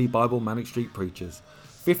 The Holy Bible, Manic Street Preachers.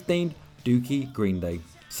 15, Dookie, Green Day.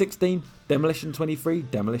 16, Demolition 23,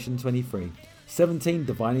 Demolition 23. 17,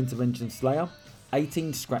 Divine Intervention, Slayer.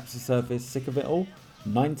 18, Scratch the Surface, Sick of It All.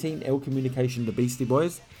 19, Ill Communication, The Beastie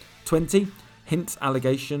Boys. 20, Hints,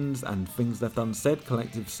 Allegations and Things Left Unsaid,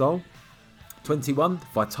 Collective Soul. 21,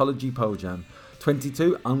 Vitology, Pearl Jam.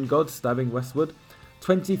 22, Ungod, Stabbing Westwood.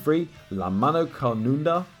 23, La Mano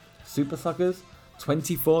Carnunda, Super Suckers.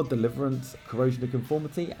 24, Deliverance, Corrosion of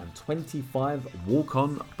Conformity. And 25, Walk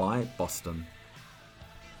On by Boston.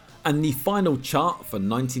 And the final chart for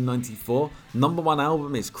 1994, number 1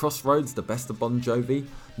 album is Crossroads, The Best of Bon Jovi.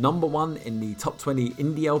 Number 1 in the top 20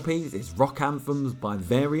 indie LPs is Rock Anthems by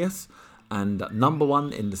Various. And number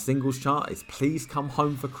 1 in the singles chart is Please Come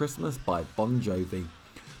Home for Christmas by Bon Jovi.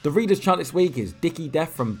 The Reader's chart this week is Dickie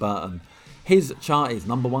Death from Burton. His chart is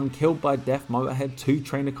number 1, Killed by Death, Motorhead, 2,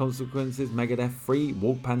 Train of Consequences, Megadeth, 3,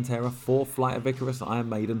 Walk Pantera, 4, Flight of Icarus, Iron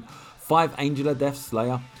Maiden, 5, Angel of Death,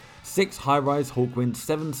 Slayer, 6, High Rise, Hawkwind,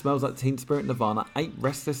 7, Smells Like Teen Spirit, Nirvana, 8,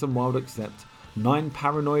 Restless and Wild Accept, 9,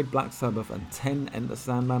 Paranoid, Black Sabbath, and 10, Enter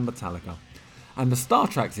Sandman, Metallica. And the star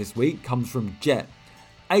tracks this week comes from Jet,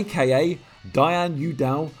 aka Diane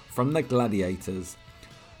Udall from The Gladiators.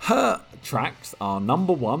 Her tracks are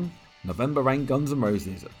number 1, November Rain, Guns N'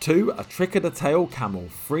 Roses. 2, A Trick of the Tail, Camel.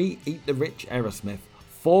 3, Eat the Rich, Aerosmith.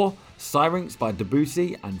 4, Syrinx by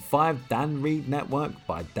Debussy. And 5, Dan Reed Network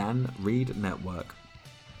by Dan Reed Network.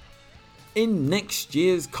 In next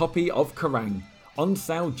year's copy of Kerrang! On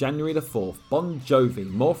sale January the 4th, Bon Jovi,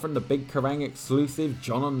 more from the Big Kerrang! Exclusive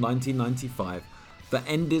John on 1995. The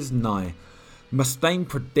end is nigh. Mustaine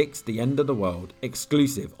predicts the end of the world.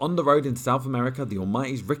 Exclusive. On the road in South America, the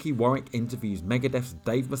Almighty's Ricky Warwick interviews Megadeth's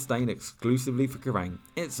Dave Mustaine exclusively for Kerrang!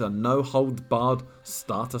 It's a no-holds-barred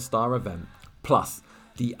star-to-star event. Plus,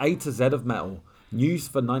 the A to Z of metal. News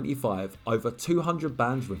for 95. Over 200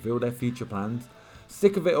 bands reveal their future plans.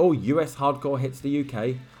 Sick of It All, US hardcore hits the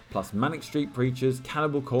UK. Plus Manic Street Preachers,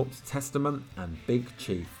 Cannibal Corpse, Testament, and Big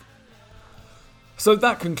Chief. So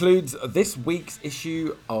that concludes this week's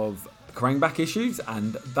issue of Kerrang! Back Issues,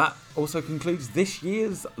 and that also concludes this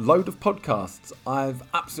year's load of podcasts. I've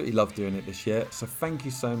absolutely loved doing it this year, so thank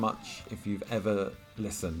you so much if you've ever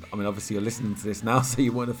listened. I mean, obviously you're listening to this now, so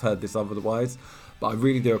you wouldn't have heard this otherwise, but I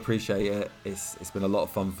really do appreciate it. It's been a lot of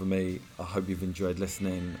fun for me. I hope you've enjoyed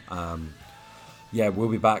listening. Yeah, we'll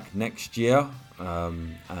be back next year,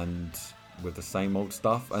 and with the same old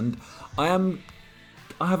stuff, and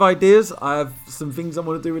I have ideas. I have some things I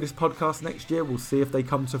want to do with this podcast next year. We'll see if they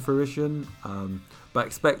come to fruition. But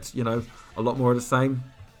expect, a lot more of the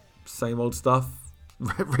same old stuff.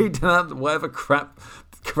 Reading out whatever crap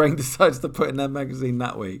Kerrang! Decides to put in their magazine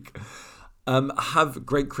that week. Have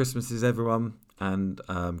great Christmases, everyone, and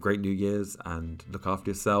great New Year's, and look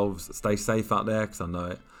after yourselves. Stay safe out there, because I know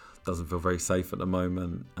it doesn't feel very safe at the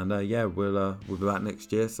moment. And we'll be back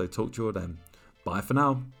next year. So talk to you all then. Bye for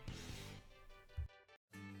now.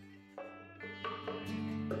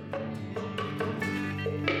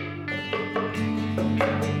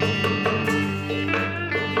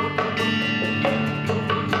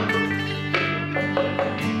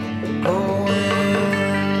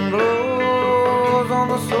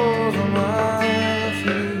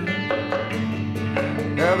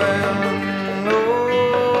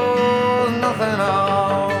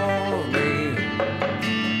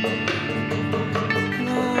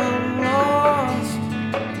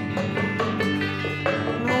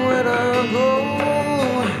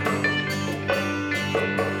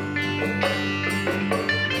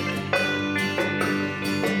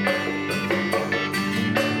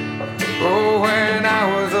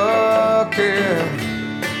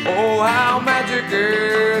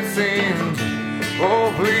 It seemed,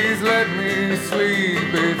 oh please let me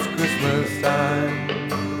sleep, it's Christmas time.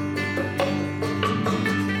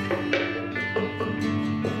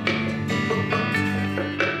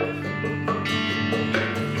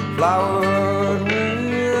 Flowered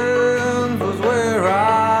winds was where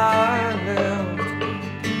I lived.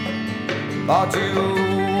 Thought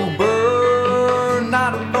you burned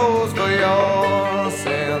not those for your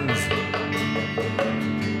sins.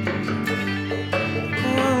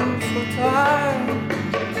 I'm so tired,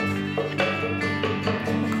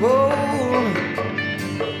 cold.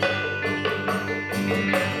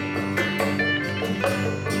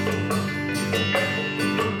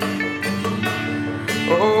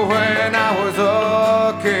 Oh, when I was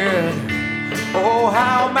a kid, oh,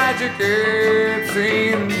 how magic it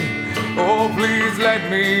seemed. Oh, please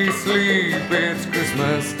let me sleep, it's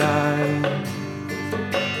Christmas time.